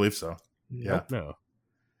 I don't believe so. Yeah. No.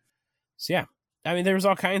 So yeah. I mean, there was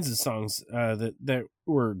all kinds of songs that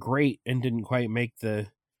were great and didn't quite make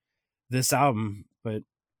this album, but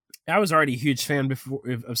I was already a huge fan before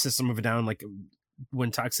of System of a Down. Like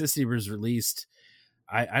when Toxicity was released,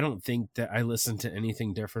 I don't think that I listened to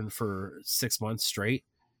anything different for 6 months straight.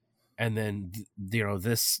 And then,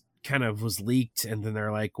 this kind of was leaked, and then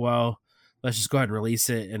they're like, well, let's just go ahead and release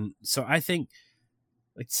it. And so I think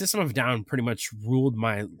like System of a Down pretty much ruled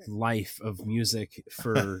my life of music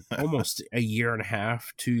for almost a year and a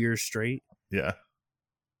half, 2 years straight. Yeah.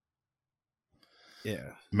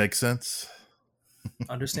 Yeah. Makes sense.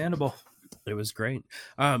 Understandable. It was great.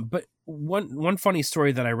 But one funny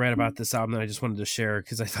story that I read about this album that I just wanted to share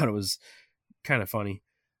because I thought it was kind of funny.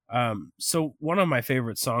 So one of my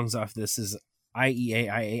favorite songs off this is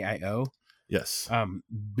IEAIAIO. Yes.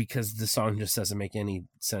 Because the song just doesn't make any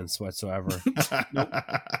sense whatsoever.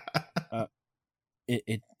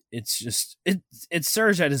 It's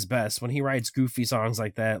Serge at his best when he writes goofy songs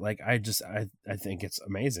like that. Like I think it's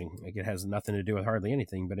amazing. Like it has nothing to do with hardly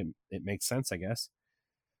anything, but it makes sense, I guess.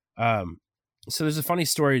 So there's a funny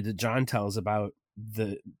story that John tells about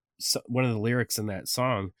one of the lyrics in that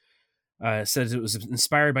song. Says it was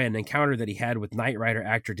inspired by an encounter that he had with Knight Rider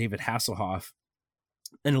actor David Hasselhoff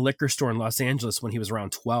in a liquor store in Los Angeles when he was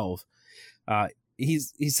around 12.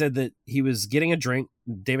 He said that he was getting a drink.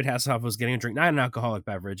 David Hasselhoff was getting a drink, not an alcoholic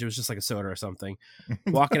beverage. It was just like a soda or something.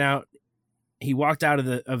 Walking out, he walked out of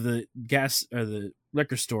the gas or the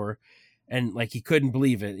liquor store, and like he couldn't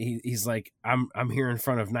believe it. He's like, I'm here in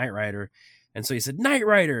front of Knight Rider, and so he said, Knight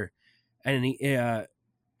Rider, and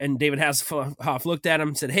and David Hasselhoff looked at him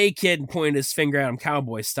and said, hey, kid, and pointed his finger at him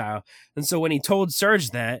cowboy style. And so when he told Serge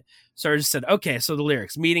that, Serge said, okay, so the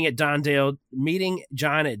lyrics, meeting John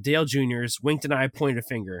at Dale Jr.'s, winked an eye, pointed a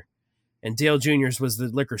finger. And Dale Jr.'s was the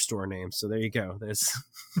liquor store name. So there you go. There's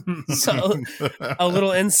a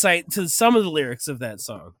little insight to some of the lyrics of that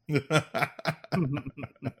song.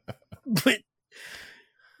 But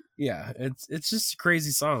yeah, it's just a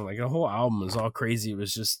crazy song. Like the whole album was all crazy. It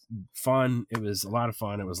was just fun. It was a lot of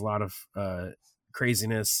fun. It was a lot of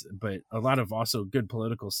craziness, but a lot of also good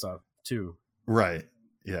political stuff too. Right.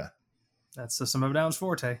 Yeah. That's System of a Down's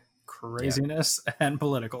forte. Craziness and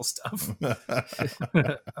political stuff.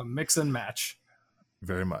 A mix and match.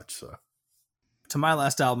 Very much so. To my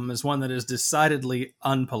last album is one that is decidedly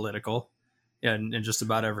unpolitical in just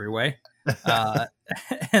about every way.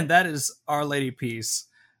 And that is Our Lady Peace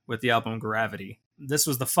with the album Gravity. This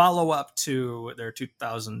was the follow-up to their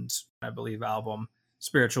 2000, I believe, album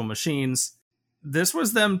Spiritual Machines. This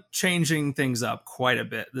was them changing things up quite a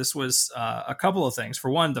bit. This was a couple of things. For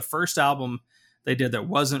one, the first album they did that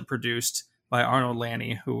wasn't produced by Arnold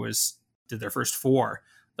Lanni, who did their first 4,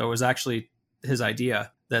 that was actually his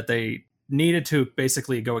idea, that they needed to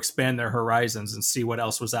basically go expand their horizons and see what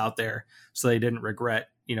else was out there, so they didn't regret,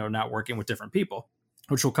 not working with different people,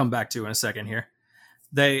 which we'll come back to in a second here.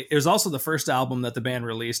 It was also the first album that the band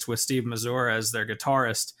released with Steve Mazur as their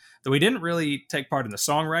guitarist, though he didn't really take part in the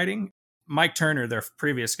songwriting. Mike Turner, their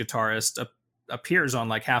previous guitarist, appears on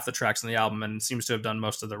like half the tracks on the album and seems to have done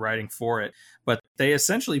most of the writing for it. But they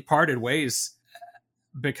essentially parted ways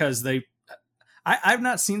because I've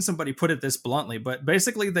not seen somebody put it this bluntly, but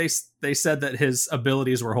basically they said that his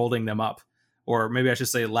abilities were holding them up, or maybe I should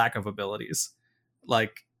say lack of abilities. I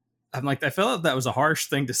felt like that was a harsh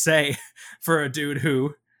thing to say for a dude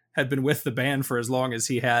who had been with the band for as long as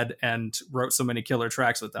he had and wrote so many killer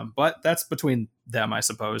tracks with them. But that's between them, I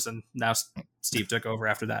suppose. And now Steve took over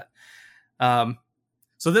after that.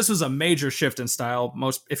 So this was a major shift in style.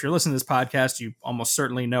 If you're listening to this podcast, you almost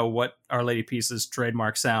certainly know what Our Lady Peace's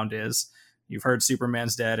trademark sound is. You've heard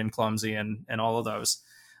Superman's Dead and Clumsy and all of those.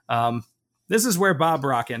 This is where Bob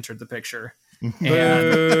Rock entered the picture.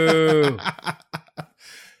 And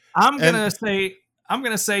I'm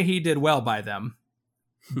gonna say he did well by them,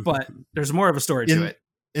 but there's more of a story to it.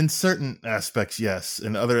 In certain aspects, yes.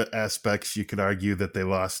 In other aspects, you could argue that they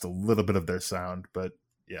lost a little bit of their sound, but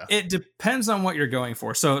yeah. It depends on what you're going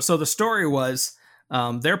for. So the story was,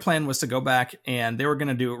 their plan was to go back and they were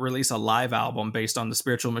going to release a live album based on the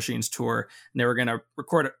Spiritual Machines tour. And they were going to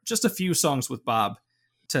record just a few songs with Bob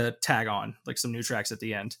to tag on, like some new tracks at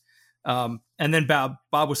the end. And then Bob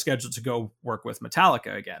was scheduled to go work with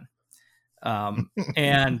Metallica again.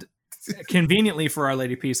 And conveniently for Our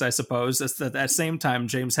Lady Peace, I suppose, at that same time,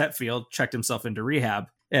 James Hetfield checked himself into rehab.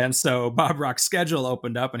 And so Bob Rock's schedule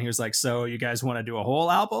opened up and he was like, so you guys want to do a whole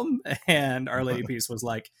album? And Our Lady Peace was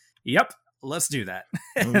like, yep, let's do that.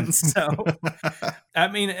 And so, I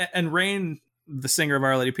mean, and Rain, the singer of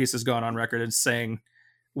Our Lady Peace, has gone on record as saying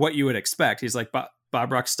what you would expect. He's like,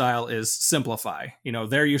 Bob Rock's style is simplify. You know,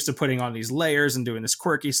 they're used to putting on these layers and doing this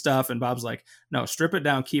quirky stuff. And Bob's like, no, strip it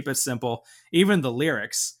down, keep it simple. Even the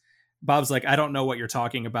lyrics, Bob's like, I don't know what you're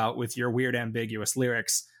talking about with your weird, ambiguous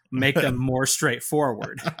lyrics. Make them more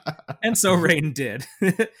straightforward. And so Rain did.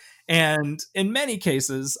 And in many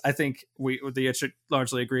cases, I think the Itch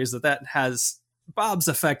largely agrees that Bob's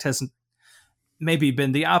effect has maybe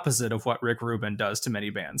been the opposite of what Rick Rubin does to many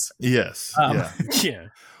bands. Yes. Yeah.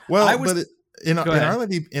 Well, in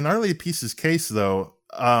Our Lady Peace's case, though,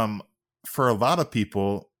 for a lot of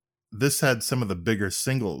people, this had some of the bigger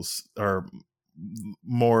singles, or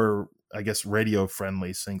more, I guess, radio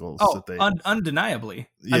friendly singles. Oh, that they undeniably.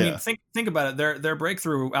 Yeah. I mean, think about it. Their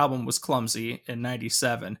breakthrough album was Clumsy in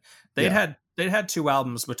 '97. They'd had 2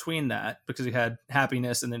 albums between that, because you had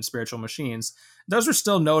Happiness and then Spiritual Machines. Those were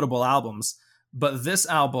still notable albums, but this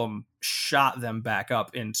album shot them back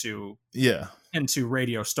up into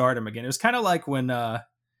radio stardom again. It was kind of like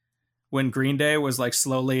when Green Day was like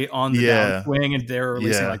slowly on the downswing, and they were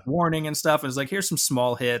releasing like Warning and stuff. And it's like, here's some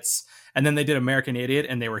small hits. And then they did American Idiot,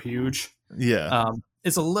 and they were huge. Yeah.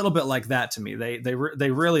 It's a little bit like that to me. They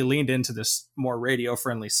really leaned into this more radio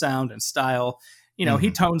friendly sound and style. You know,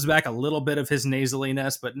 he tones back a little bit of his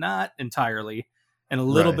nasaliness, but not entirely, and a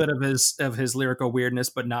little bit of his lyrical weirdness,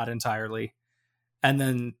 but not entirely. And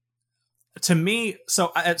then, to me,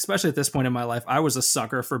 so especially at this point in my life, I was a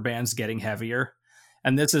sucker for bands getting heavier,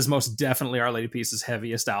 and this is most definitely Our Lady Peace's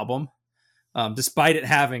heaviest album, despite it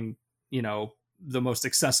having, you know, the most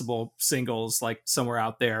accessible singles like Somewhere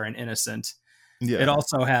Out There and Innocent. Yeah. It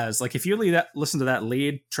also has, like, if you listen to that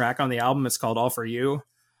lead track on the album, it's called All For You.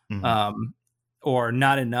 Or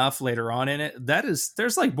Not Enough later on in it.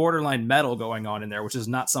 There's like borderline metal going on in there, which is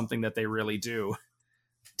not something that they really do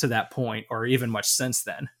to that point, or even much since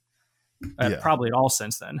then. Probably at all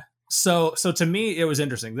since then. So to me, it was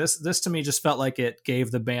interesting. This to me just felt like it gave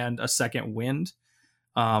the band a second wind.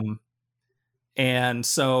 And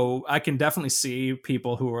so I can definitely see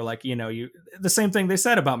people who were like, you know, the same thing they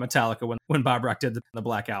said about Metallica when Bob Rock did the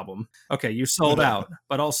Black Album. Okay, you sold out,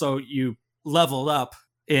 but also you leveled up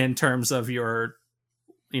in terms of your,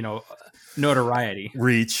 you know, notoriety,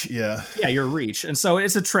 reach. Yeah, your reach. And so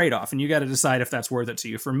it's a trade-off, and you got to decide if that's worth it to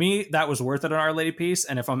you. For me, that was worth it on Our Lady Peace.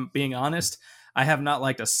 And if I'm being honest, I have not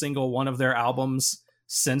liked a single one of their albums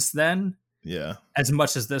since then. Yeah, as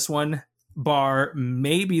much as this one, bar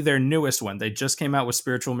maybe their newest one. They just came out with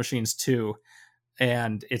Spiritual Machines 2,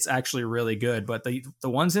 and it's actually really good. But the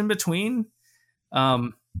ones in between,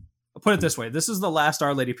 I'll put it this way: this is the last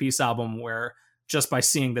Our Lady Peace album where, just by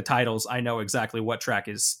seeing the titles, I know exactly what track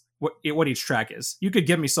is what each track is. You could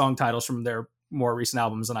give me song titles from their more recent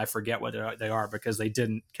albums, and I forget what they are because they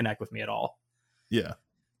didn't connect with me at all. Yeah.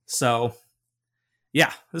 So,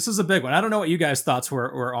 yeah, this is a big one. I don't know what you guys' thoughts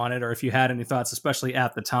were on it, or if you had any thoughts, especially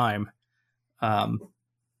at the time.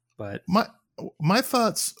 But my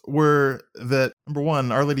thoughts were that, number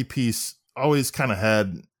one, Our Lady Peace always kind of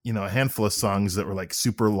had, you know, a handful of songs that were like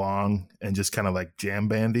super long and just kind of like jam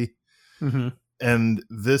bandy. Mm-hmm. And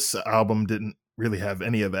this album didn't really have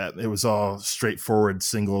any of that. It was all straightforward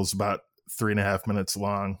singles, about 3.5 minutes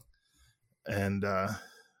long. And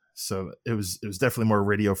so it was definitely more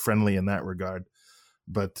radio friendly in that regard.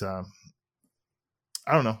 But I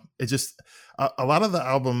don't know. It just, a lot of the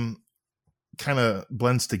album kind of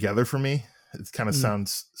blends together for me. It kind of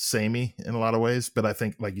sounds samey in a lot of ways, but I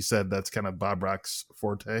think, like you said, that's kind of Bob Rock's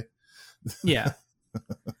forte. Yeah.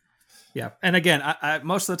 Yeah. And again, I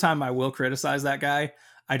most of the time I will criticize that guy.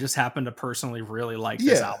 I just happen to personally really like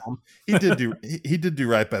this album. he did do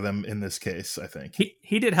right by them in this case, I think.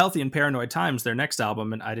 He did Healthy and Paranoid Times, their next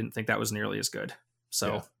album, and I didn't think that was nearly as good.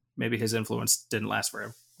 So maybe his influence didn't last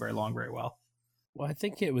very, very long, very well. Well, I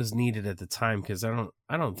think it was needed at the time, because I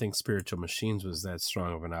don't think Spiritual Machines was that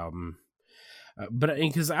strong of an album. But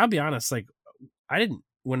because I'll be honest, like, I didn't,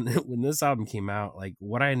 when this album came out, like,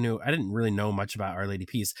 what I knew, I didn't really know much about Our Lady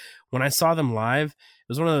Peace. When I saw them live, it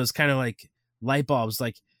was one of those kind of like light bulbs,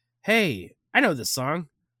 like, hey, I know this song.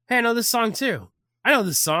 Hey, I know this song too. I know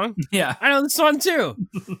this song. Yeah, I know this song too.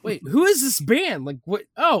 Wait, who is this band? Like, what?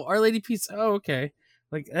 Oh, Our Lady Peace. Oh, okay.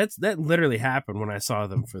 Like, that literally happened when I saw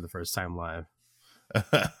them for the first time live.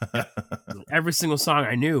 Every single song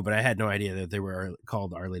I knew, but I had no idea that they were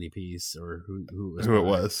called Our Lady Peace, or who it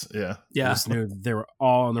was. Yeah. I just knew they were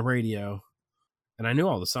all on the radio, and I knew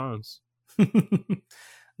all the songs.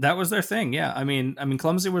 That was their thing. Yeah. I mean,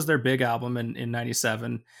 Clumsy was their big album in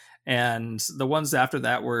 97, and the ones after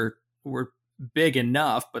that were big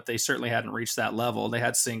enough, but they certainly hadn't reached that level. They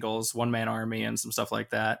had singles, One Man Army and some stuff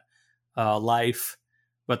like that, Life,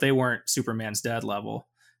 but they weren't Superman's Dead level.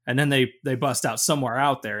 and then they bust out Somewhere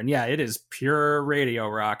Out There, and yeah, it is pure radio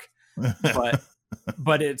rock,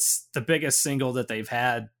 but it's the biggest single that they've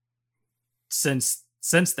had since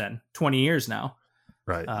then, 20 years now.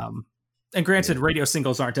 Right. And granted, radio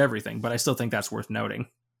singles aren't everything, but I still think that's worth noting.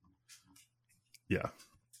 Yeah,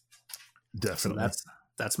 definitely. So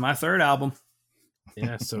that's my third album.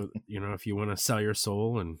 Yeah, so if you want to sell your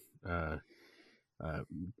soul and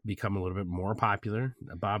become a little bit more popular,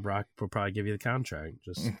 Bob Rock will probably give you the contract.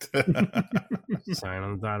 Just sign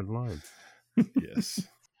on the dotted line. Yes.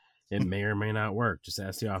 It may or may not work. Just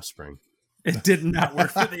ask the Offspring. It did not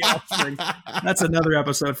work for the Offspring. That's another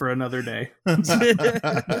episode for another day.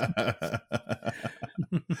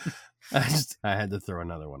 I had to throw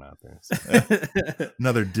another one out there. So.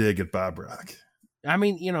 Another dig at Bob Rock. I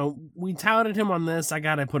mean, we touted him on this. I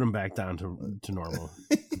gotta put him back down to normal,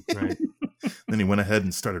 right? Then he went ahead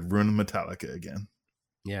and started ruining Metallica again.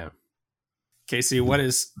 Yeah. Casey, what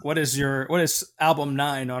is album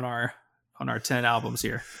 9 on our 10 albums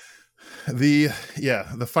here? The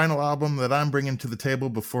final album that I'm bringing to the table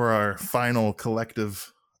before our final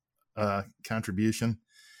collective contribution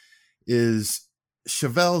is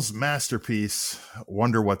Chevelle's masterpiece,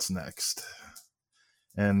 Wonder What's Next.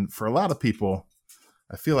 And for a lot of people,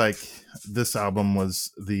 I feel like this album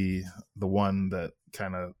was the one that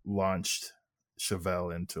kind of launched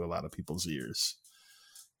Chevelle into a lot of people's ears.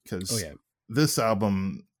 Because this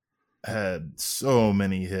album had so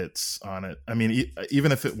many hits on it. I mean,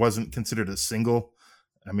 even if it wasn't considered a single,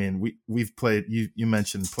 I mean, we've played. You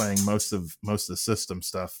mentioned playing most of the System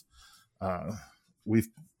stuff. We've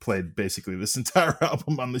played basically this entire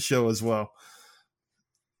album on the show as well,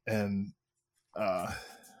 and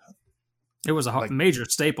it was a major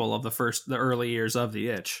staple of the early years of the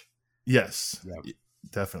Itch. Yes,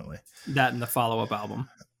 definitely. That and the follow-up album.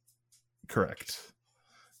 Correct.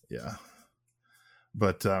 Yeah,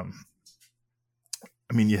 but I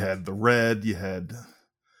mean, you had The Red, you had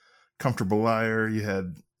Comfortable Liar, you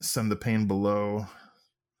had Send the Pain Below,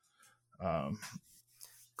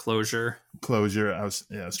 Closure. I was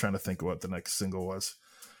trying to think of what the next single was,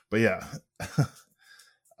 but yeah,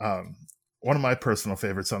 one of my personal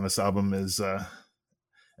favorites on this album is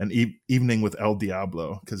An Evening with El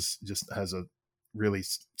Diablo, because it just has a really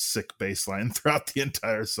sick bass line throughout the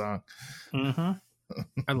entire song. Mm-hmm.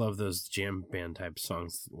 I love those jam band type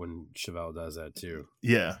songs when Chevelle does that too.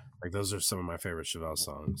 Yeah. Like those are some of my favorite Chevelle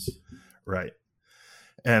songs. Right.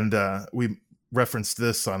 And we referenced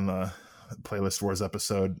this on the Playlist Wars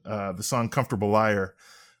episode. The song Comfortable Liar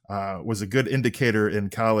was a good indicator in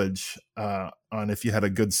college on if you had a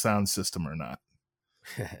good sound system or not.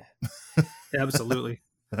 Absolutely.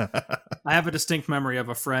 I have a distinct memory of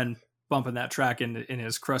a friend bumping that track in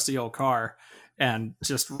his crusty old car and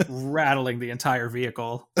just rattling the entire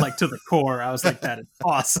vehicle like to the core. I was like, that is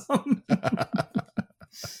awesome.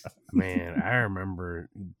 Man, I remember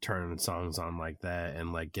turning songs on like that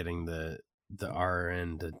and like getting the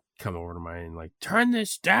RN to come over to mine and like, turn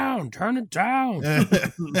it down.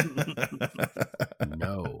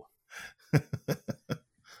 No.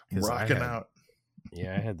 Rocking out.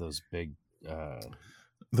 Yeah, I had those big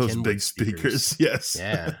those Kenwood big speakers. Yes.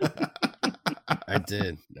 Yeah. I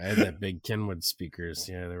did. I had that big Kenwood speakers.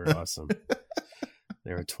 Yeah, they were awesome.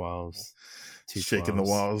 They were 12s. Shaking 12s. The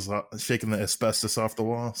walls, shaking the asbestos off the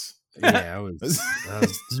walls. Yeah, I was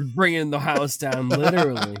just bringing the house down,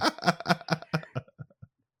 literally.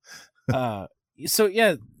 So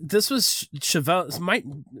yeah, this was Chevelle's.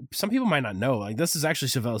 Some people might not know. Like, this is actually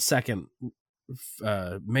Chevelle's second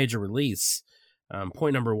major release.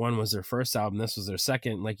 Point number 1 was their first album. This was their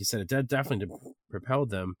second. Like you said, it definitely propelled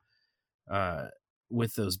them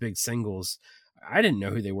with those big singles. I didn't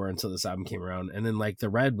know who they were until this album came around, and then like The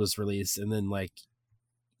Red was released, and then like,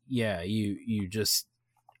 yeah, you just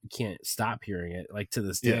can't stop hearing it. Like to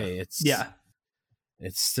this day,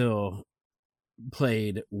 it's still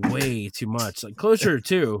played way too much. Like Closure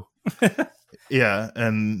too.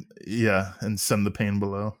 and Send the Pain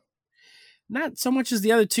Below. Not so much as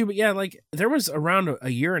the other two, but yeah, like there was around a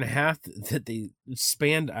year and a half that they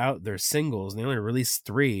spanned out their singles, and they only released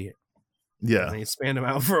 3. Yeah, and they spanned them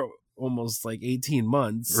out for almost like 18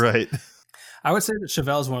 months. Right. I would say that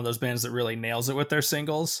Chevelle's one of those bands that really nails it with their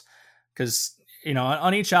singles, because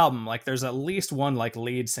on each album, like there's at least one like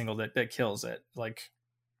lead single that kills it. Like,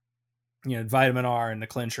 Vitamin R and The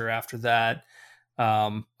Clincher after that.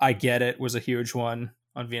 I Get It was a huge one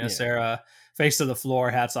on Venus Era. Face to the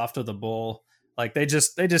Floor, Hats Off to the Bull. Like they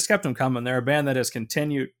just kept them coming. They're a band that has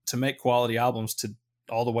continued to make quality albums to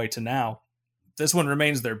all the way to now. This one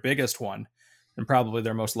remains their biggest one and probably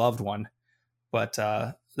their most loved one. But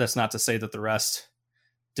that's not to say that the rest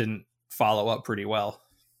didn't follow up pretty well.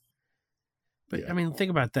 But I mean, think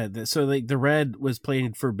about that. So like the Red was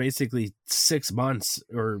played for basically 6 months,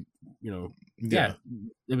 or it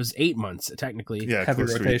was 8 months technically. Yeah, Heavy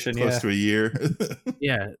rotation, close to a year.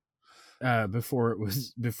 Before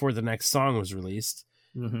the next song was released.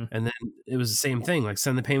 Mm-hmm. And then it was the same thing. Like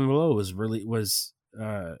Send the Pain Below was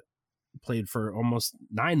played for almost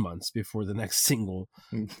 9 months before the next single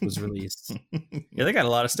was released. Yeah, they got a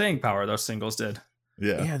lot of staying power. Those singles did.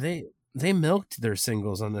 Yeah, they milked their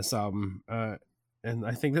singles on this album, and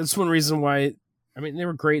I think that's one reason why. I mean, they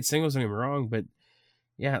were great singles. Don't get me wrong, but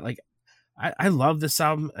yeah, like I love this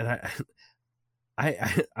album, and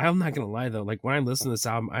I'm not gonna lie though. Like when I listen to this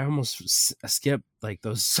album, I almost skip like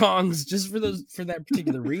those songs just for that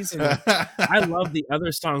particular reason. Like, I love the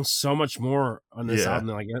other songs so much more on this album.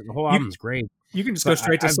 Like the whole album's great. You can just go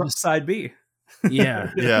straight to side B.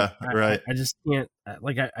 Yeah, right. I just can't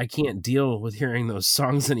I can't deal with hearing those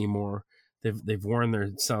songs anymore. They've worn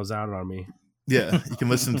themselves out on me. Yeah, you can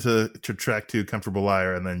listen to track 2, Comfortable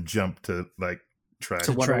Liar, and then jump to like track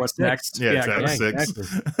to wonder what's next. Yeah, track 6. Exactly.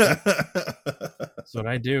 That's what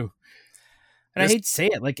I do. And I hate to say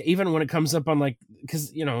it, like even when it comes up on like,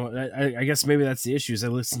 because I guess maybe that's the issue. Is I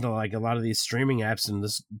listen to like a lot of these streaming apps, and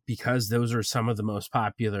this because those are some of the most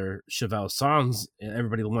popular Chevelle songs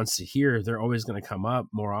everybody wants to hear. They're always going to come up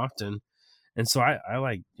more often, and so I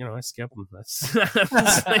like I skip them. That's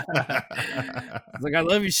like I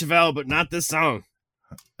love you, Chevelle, but not this song.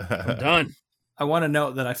 I'm done. I want to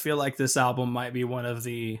note that I feel like this album might be one of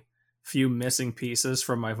the few missing pieces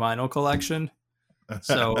from my vinyl collection.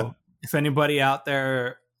 So if anybody out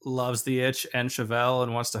there loves The Itch and Chevelle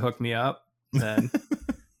and wants to hook me up, then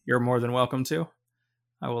you're more than welcome to.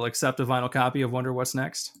 I will accept a vinyl copy of Wonder What's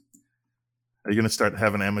Next. Are you going to start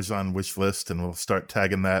having Amazon wish list, and we'll start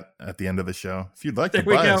tagging that at the end of the show? If you'd like to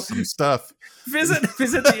buy us some stuff, visit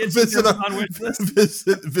The Itch Amazon wish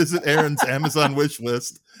list. Visit Aaron's Amazon wish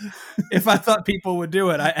list. If I thought people would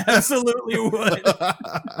do it, I absolutely would.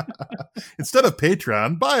 Instead of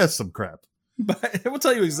Patreon, buy us some crap. But we'll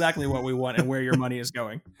tell you exactly what we want and where your money is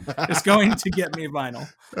going. It's going to get me vinyl.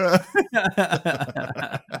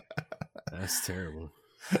 That's terrible.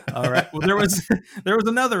 All right. Well, there was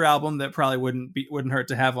another album that probably wouldn't hurt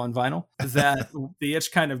to have on vinyl that The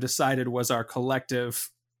Itch kind of decided was our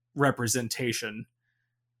collective representation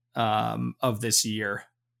of this year,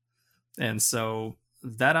 and so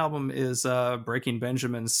that album is Breaking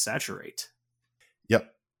Benjamin's Saturate.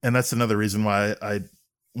 Yep, and that's another reason why I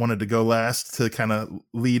wanted to go last, to kind of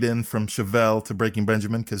lead in from Chevelle to Breaking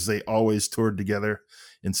Benjamin, because they always toured together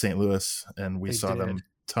in St. Louis, and we saw them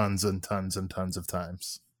tons and tons and tons of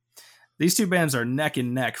times. These two bands are neck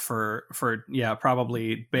and neck for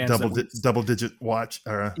probably bands double digit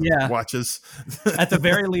watches. At the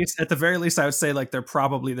very least, I would say like they're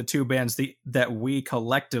probably the two bands that we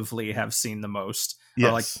collectively have seen the most,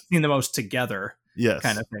 or like seen the most together. Yes,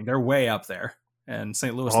 kind of thing. They're way up there, and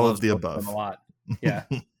St. Louis all loves of the above them a lot. Yeah.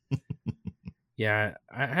 Yeah,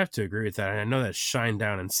 I have to agree with that. I know that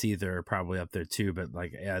Shinedown and Seether are probably up there too, but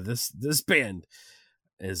like, yeah, this band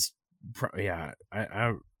is,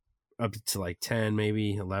 I up to like 10,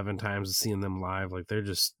 maybe 11 times seeing them live. Like they're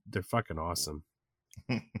fucking awesome.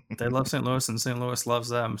 They love St. Louis, and St. Louis loves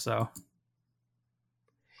them. So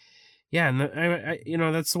yeah, and I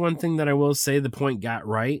that's the one thing that I will say the Point got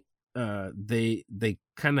right. They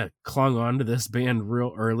kind of clung on to this band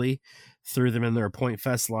real early, threw them in their Point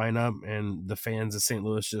Fest lineup, and the fans of St.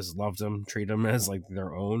 Louis just loved them, treated them as like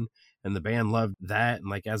their own, and the band loved that. And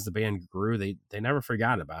like as the band grew, they never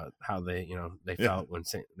forgot about how they felt when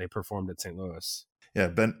they performed at St. Louis. Yeah,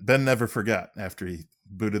 Ben never forgot after he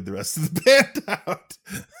booted the rest of the band out.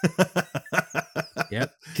 Yeah,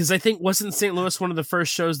 because I think wasn't St. Louis one of the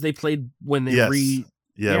first shows they played when they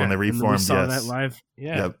when they reformed. We saw that live.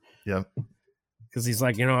 Yeah. Yep. Because he's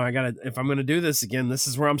like, if I'm going to do this again, this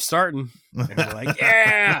is where I'm starting. And we're like,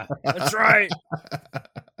 yeah, that's right.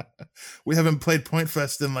 We haven't played Point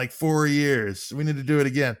Fest in like 4 years. We need to do it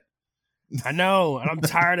again. I know. And I'm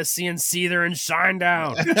tired of seeing Seether and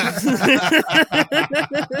Shinedown.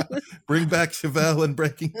 Bring back Chevelle and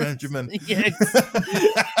Breaking Benjamin. Yes.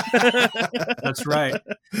 That's right.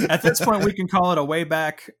 At this point, we can call it a way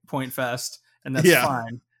back Point Fest, and that's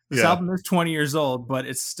fine. This album is 20 years old, but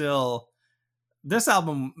it's still... This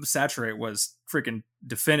album, Saturate, was freaking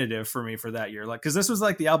definitive for me for that year. Like, because this was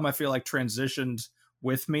like the album I feel like transitioned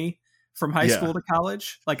with me from high school to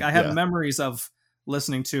college. Like, I have memories of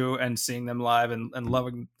listening to and seeing them live and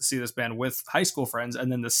loving to see this band with high school friends,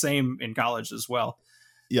 and then the same in college as well.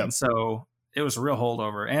 Yeah. And so it was a real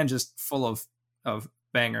holdover and just full of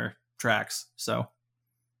banger tracks. So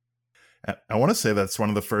I want to say that's one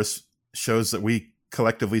of the first shows that we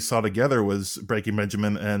collectively saw together was Breaking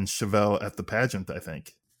Benjamin and Chevelle at the pageant, I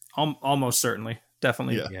think. Almost certainly.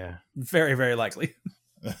 Definitely. Yeah. Yeah. Very, very likely.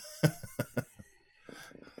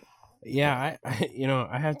 Yeah,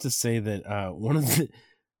 I have to say that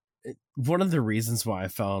one of the reasons why I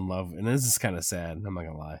fell in love, and this is kind of sad, I'm not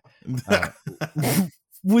gonna lie,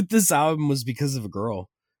 with this album was because of a girl.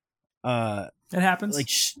 It happens. Like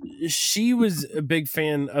she was a big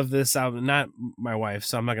fan of this album, not my wife,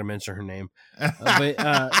 so I'm not gonna mention her name,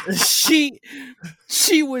 but she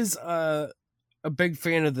was a big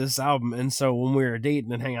fan of this album, and so when we were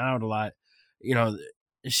dating and hanging out a lot,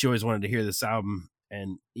 she always wanted to hear this album.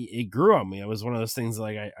 And it grew on me. It was one of those things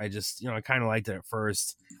like I just, I kind of liked it at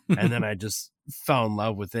first. And then I just fell in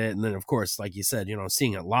love with it. And then, of course, like you said,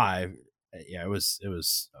 seeing it live, yeah, it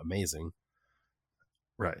was amazing.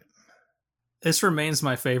 Right. This remains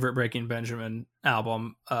my favorite Breaking Benjamin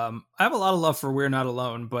album. I have a lot of love for We're Not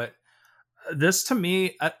Alone, but this to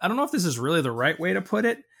me, I don't know if this is really the right way to put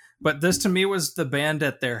it, but this to me was the band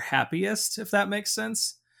at their happiest, if that makes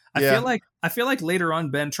sense. I feel like later on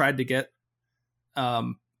Ben tried to get, I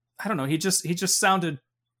don't know, he just sounded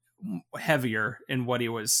heavier in what he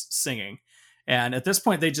was singing, and at this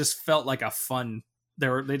point they just felt like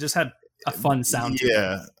they just had a fun sound.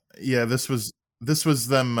 Yeah. This was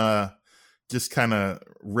them just kind of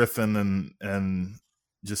riffing and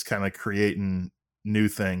just kind of creating new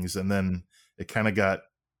things, and then it kind of got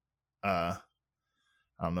I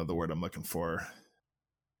don't know the word I'm looking for.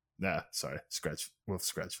 Sorry, we'll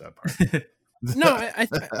scratch that part. No,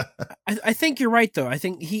 I think you're right though. I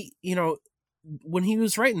think he, when he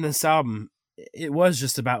was writing this album, it was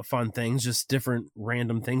just about fun things, just different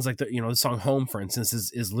random things. Like the song "Home," for instance,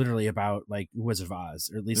 is literally about like Wizard of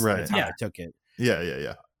Oz, or at least that's how I took it.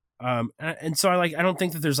 Yeah. And so I don't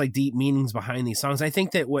think that there's like deep meanings behind these songs. I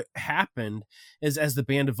think that what happened is as the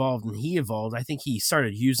band evolved and he evolved, I think he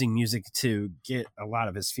started using music to get a lot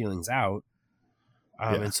of his feelings out.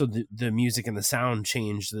 And so the music and the sound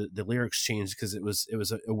changed, the lyrics changed because it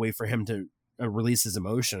was a way for him to release his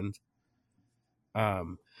emotion.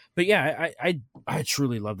 But yeah, I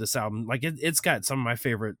truly love this album. Like it's got some of my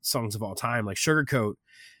favorite songs of all time, like Sugarcoat.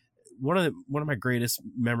 One of my greatest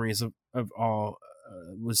memories of all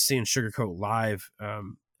was seeing Sugarcoat live. I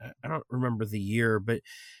don't remember the year, but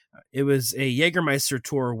it was a Jägermeister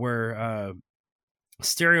tour where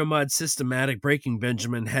Stereo Mud, Systematic, Breaking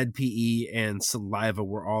Benjamin, Hed PE, and Saliva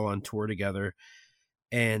were all on tour together.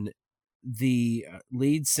 And the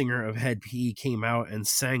lead singer of Hed PE came out and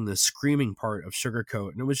sang the screaming part of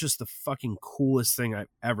Sugarcoat. And it was just the fucking coolest thing I've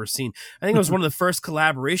ever seen. I think it was one of the first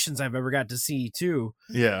collaborations I've ever got to see too.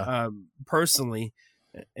 Yeah. Personally.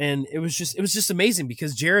 And it was just amazing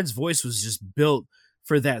because Jared's voice was just built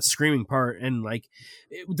for that screaming part. And like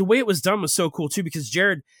the way it was done was so cool too, because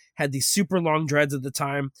Jared had these super long dreads at the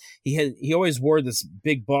time. He always wore this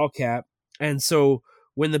big ball cap. And so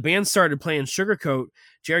when the band started playing Sugarcoat,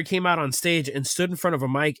 Jared came out on stage and stood in front of a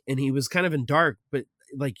mic, and he was kind of in dark, but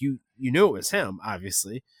like you knew it was him,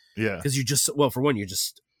 obviously. Yeah. Because for one,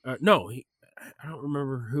 I don't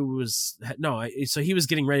remember who was. So he was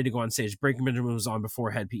getting ready to go on stage. Breaking Benjamin was on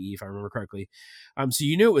before Hed PE, if I remember correctly. So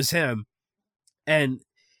you knew it was him, and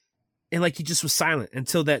like he just was silent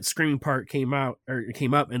until that screaming part came up,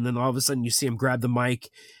 and then all of a sudden you see him grab the mic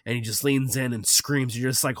and he just leans in and screams.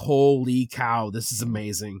 You're just like, holy cow, this is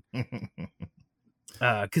amazing.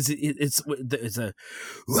 Because it's a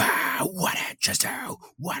wow, what a just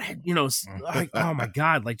what a, like, oh my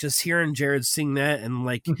god, like just hearing Jared sing that, and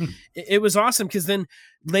like it was awesome. Because then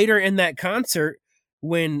later in that concert,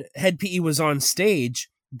 when Hed PE was on stage,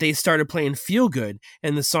 they started playing Feel Good,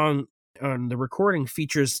 and the song on the recording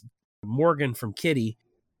features Morgan from Kitty,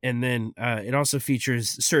 and then it also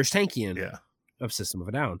features Serj Tankian of System of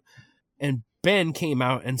a Down. And Ben came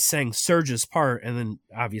out and sang Serj's part, and then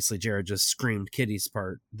obviously Jared just screamed Kitty's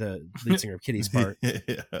part, the lead singer of Kitty's part.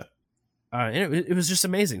 And it was just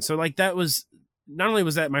amazing. So like that was, not only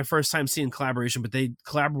was that my first time seeing collaboration, but they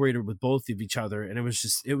collaborated with both of each other, and it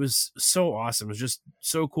was so awesome. It was just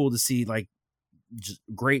so cool to see like just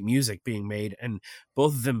great music being made, and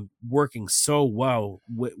both of them working so well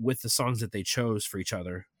with the songs that they chose for each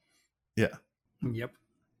other. Yeah. Yep.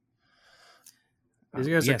 These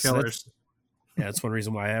guys are killers. That's one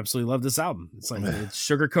reason why I absolutely love this album. It's like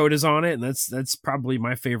Sugarcoat is on it, and that's probably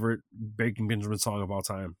my favorite Breaking Benjamin song of all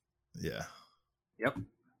time. Yeah. Yep.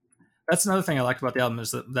 That's another thing I liked about the album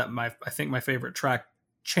is that I think my favorite track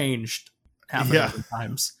changed half a dozen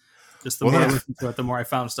times. Just the more I listened to it, the more I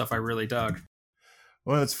found stuff I really dug.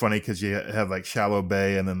 Well, it's funny because you have like Shallow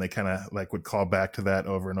Bay, and then they kind of like would call back to that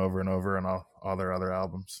over and over and over on all their other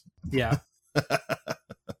albums. Yeah.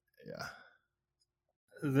 Yeah.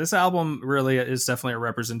 this album really is definitely a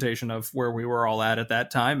representation of where we were all at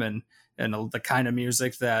that time, and the kind of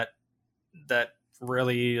music that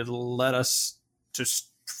really led us to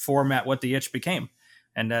format what the Itch became.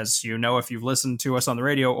 And as you know, if you've listened to us on the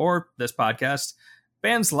radio or this podcast,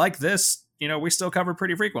 bands like this, we still cover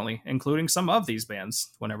pretty frequently, including some of these bands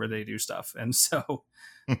whenever they do stuff. And so,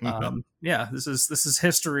 this is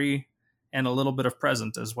history and a little bit of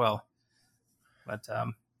present as well. But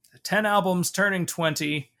 10 albums turning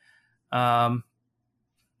 20. I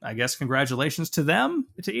guess congratulations to them,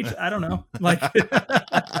 to each. I don't know. Like,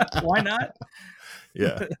 why not?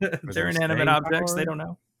 Yeah. They're inanimate objects. They don't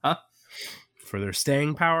know. Huh? For their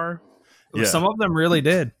staying power. Yeah. Some of them really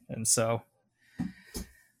did. And so,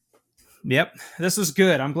 yep, this was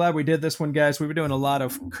good. I'm glad we did this one, guys. We were doing a lot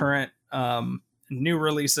of current new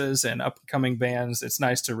releases and upcoming bands. It's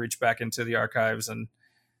nice to reach back into the archives and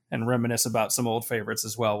reminisce about some old favorites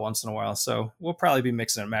as well once in a while. So we'll probably be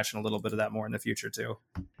mixing and matching a little bit of that more in the future too.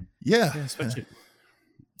 Yeah. Especially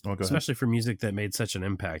for music that made such an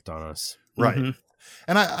impact on us. Right. Mm-hmm.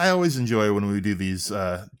 And I always enjoy when we do these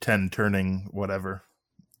 10 turning whatever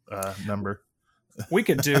number. We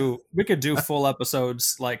could do full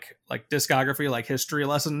episodes like discography, like history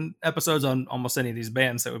lesson episodes on almost any of these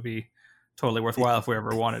bands. That would be totally worthwhile if we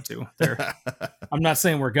ever wanted to. I'm not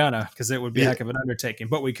saying we're gonna, because it would be a heck of an undertaking,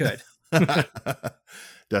 but we could.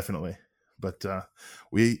 Definitely. But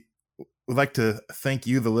we would like to thank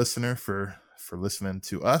you, the listener, for listening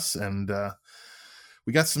to us, and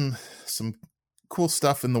we got some cool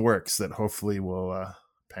stuff in the works that hopefully will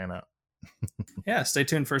pan out. Yeah, stay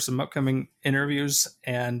tuned for some upcoming interviews,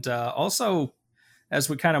 and also as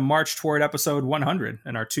we kind of march toward episode 100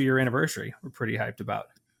 and our 2-year anniversary, we're pretty hyped about.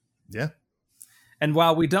 Yeah. And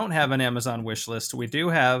while we don't have an Amazon wish list, we do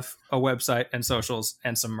have a website and socials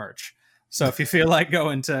and some merch. So if you feel like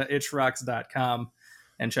going to itchrocks.com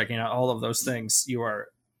and checking out all of those things, you are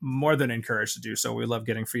more than encouraged to do so. We love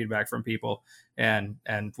getting feedback from people, and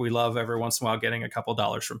we love every once in a while getting a couple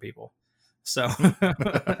dollars from people. So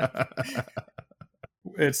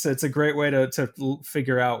it's a great way to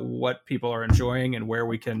figure out what people are enjoying and where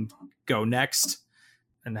we can go next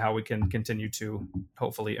and how we can continue to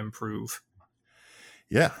hopefully improve.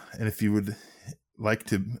 Yeah. And if you would like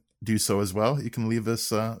to do so as well, you can leave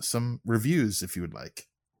us some reviews if you would like.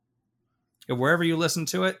 Wherever you listen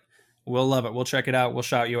to it, we'll love it. We'll check it out. We'll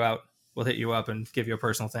shout you out. We'll hit you up and give you a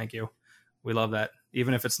personal thank you. We love that.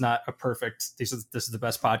 Even if it's not a perfect, this is the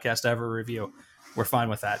best podcast ever review, we're fine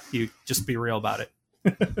with that. You just be real about it.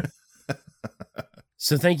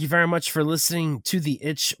 So thank you very much for listening to the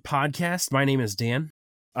Itch podcast. My name is Dan.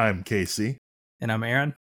 I'm Casey. And I'm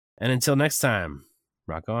Aaron. And until next time,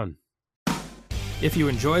 rock on. If you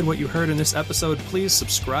enjoyed what you heard in this episode, please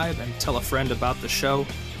subscribe and tell a friend about the show.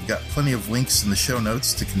 We've got plenty of links in the show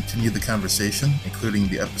notes to continue the conversation, including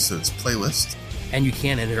the episode's playlist. And you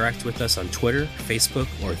can interact with us on Twitter, Facebook,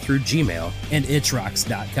 or through Gmail and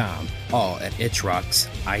itchrocks.com, all at itchrocks,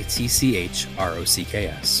 ITCHROCKS.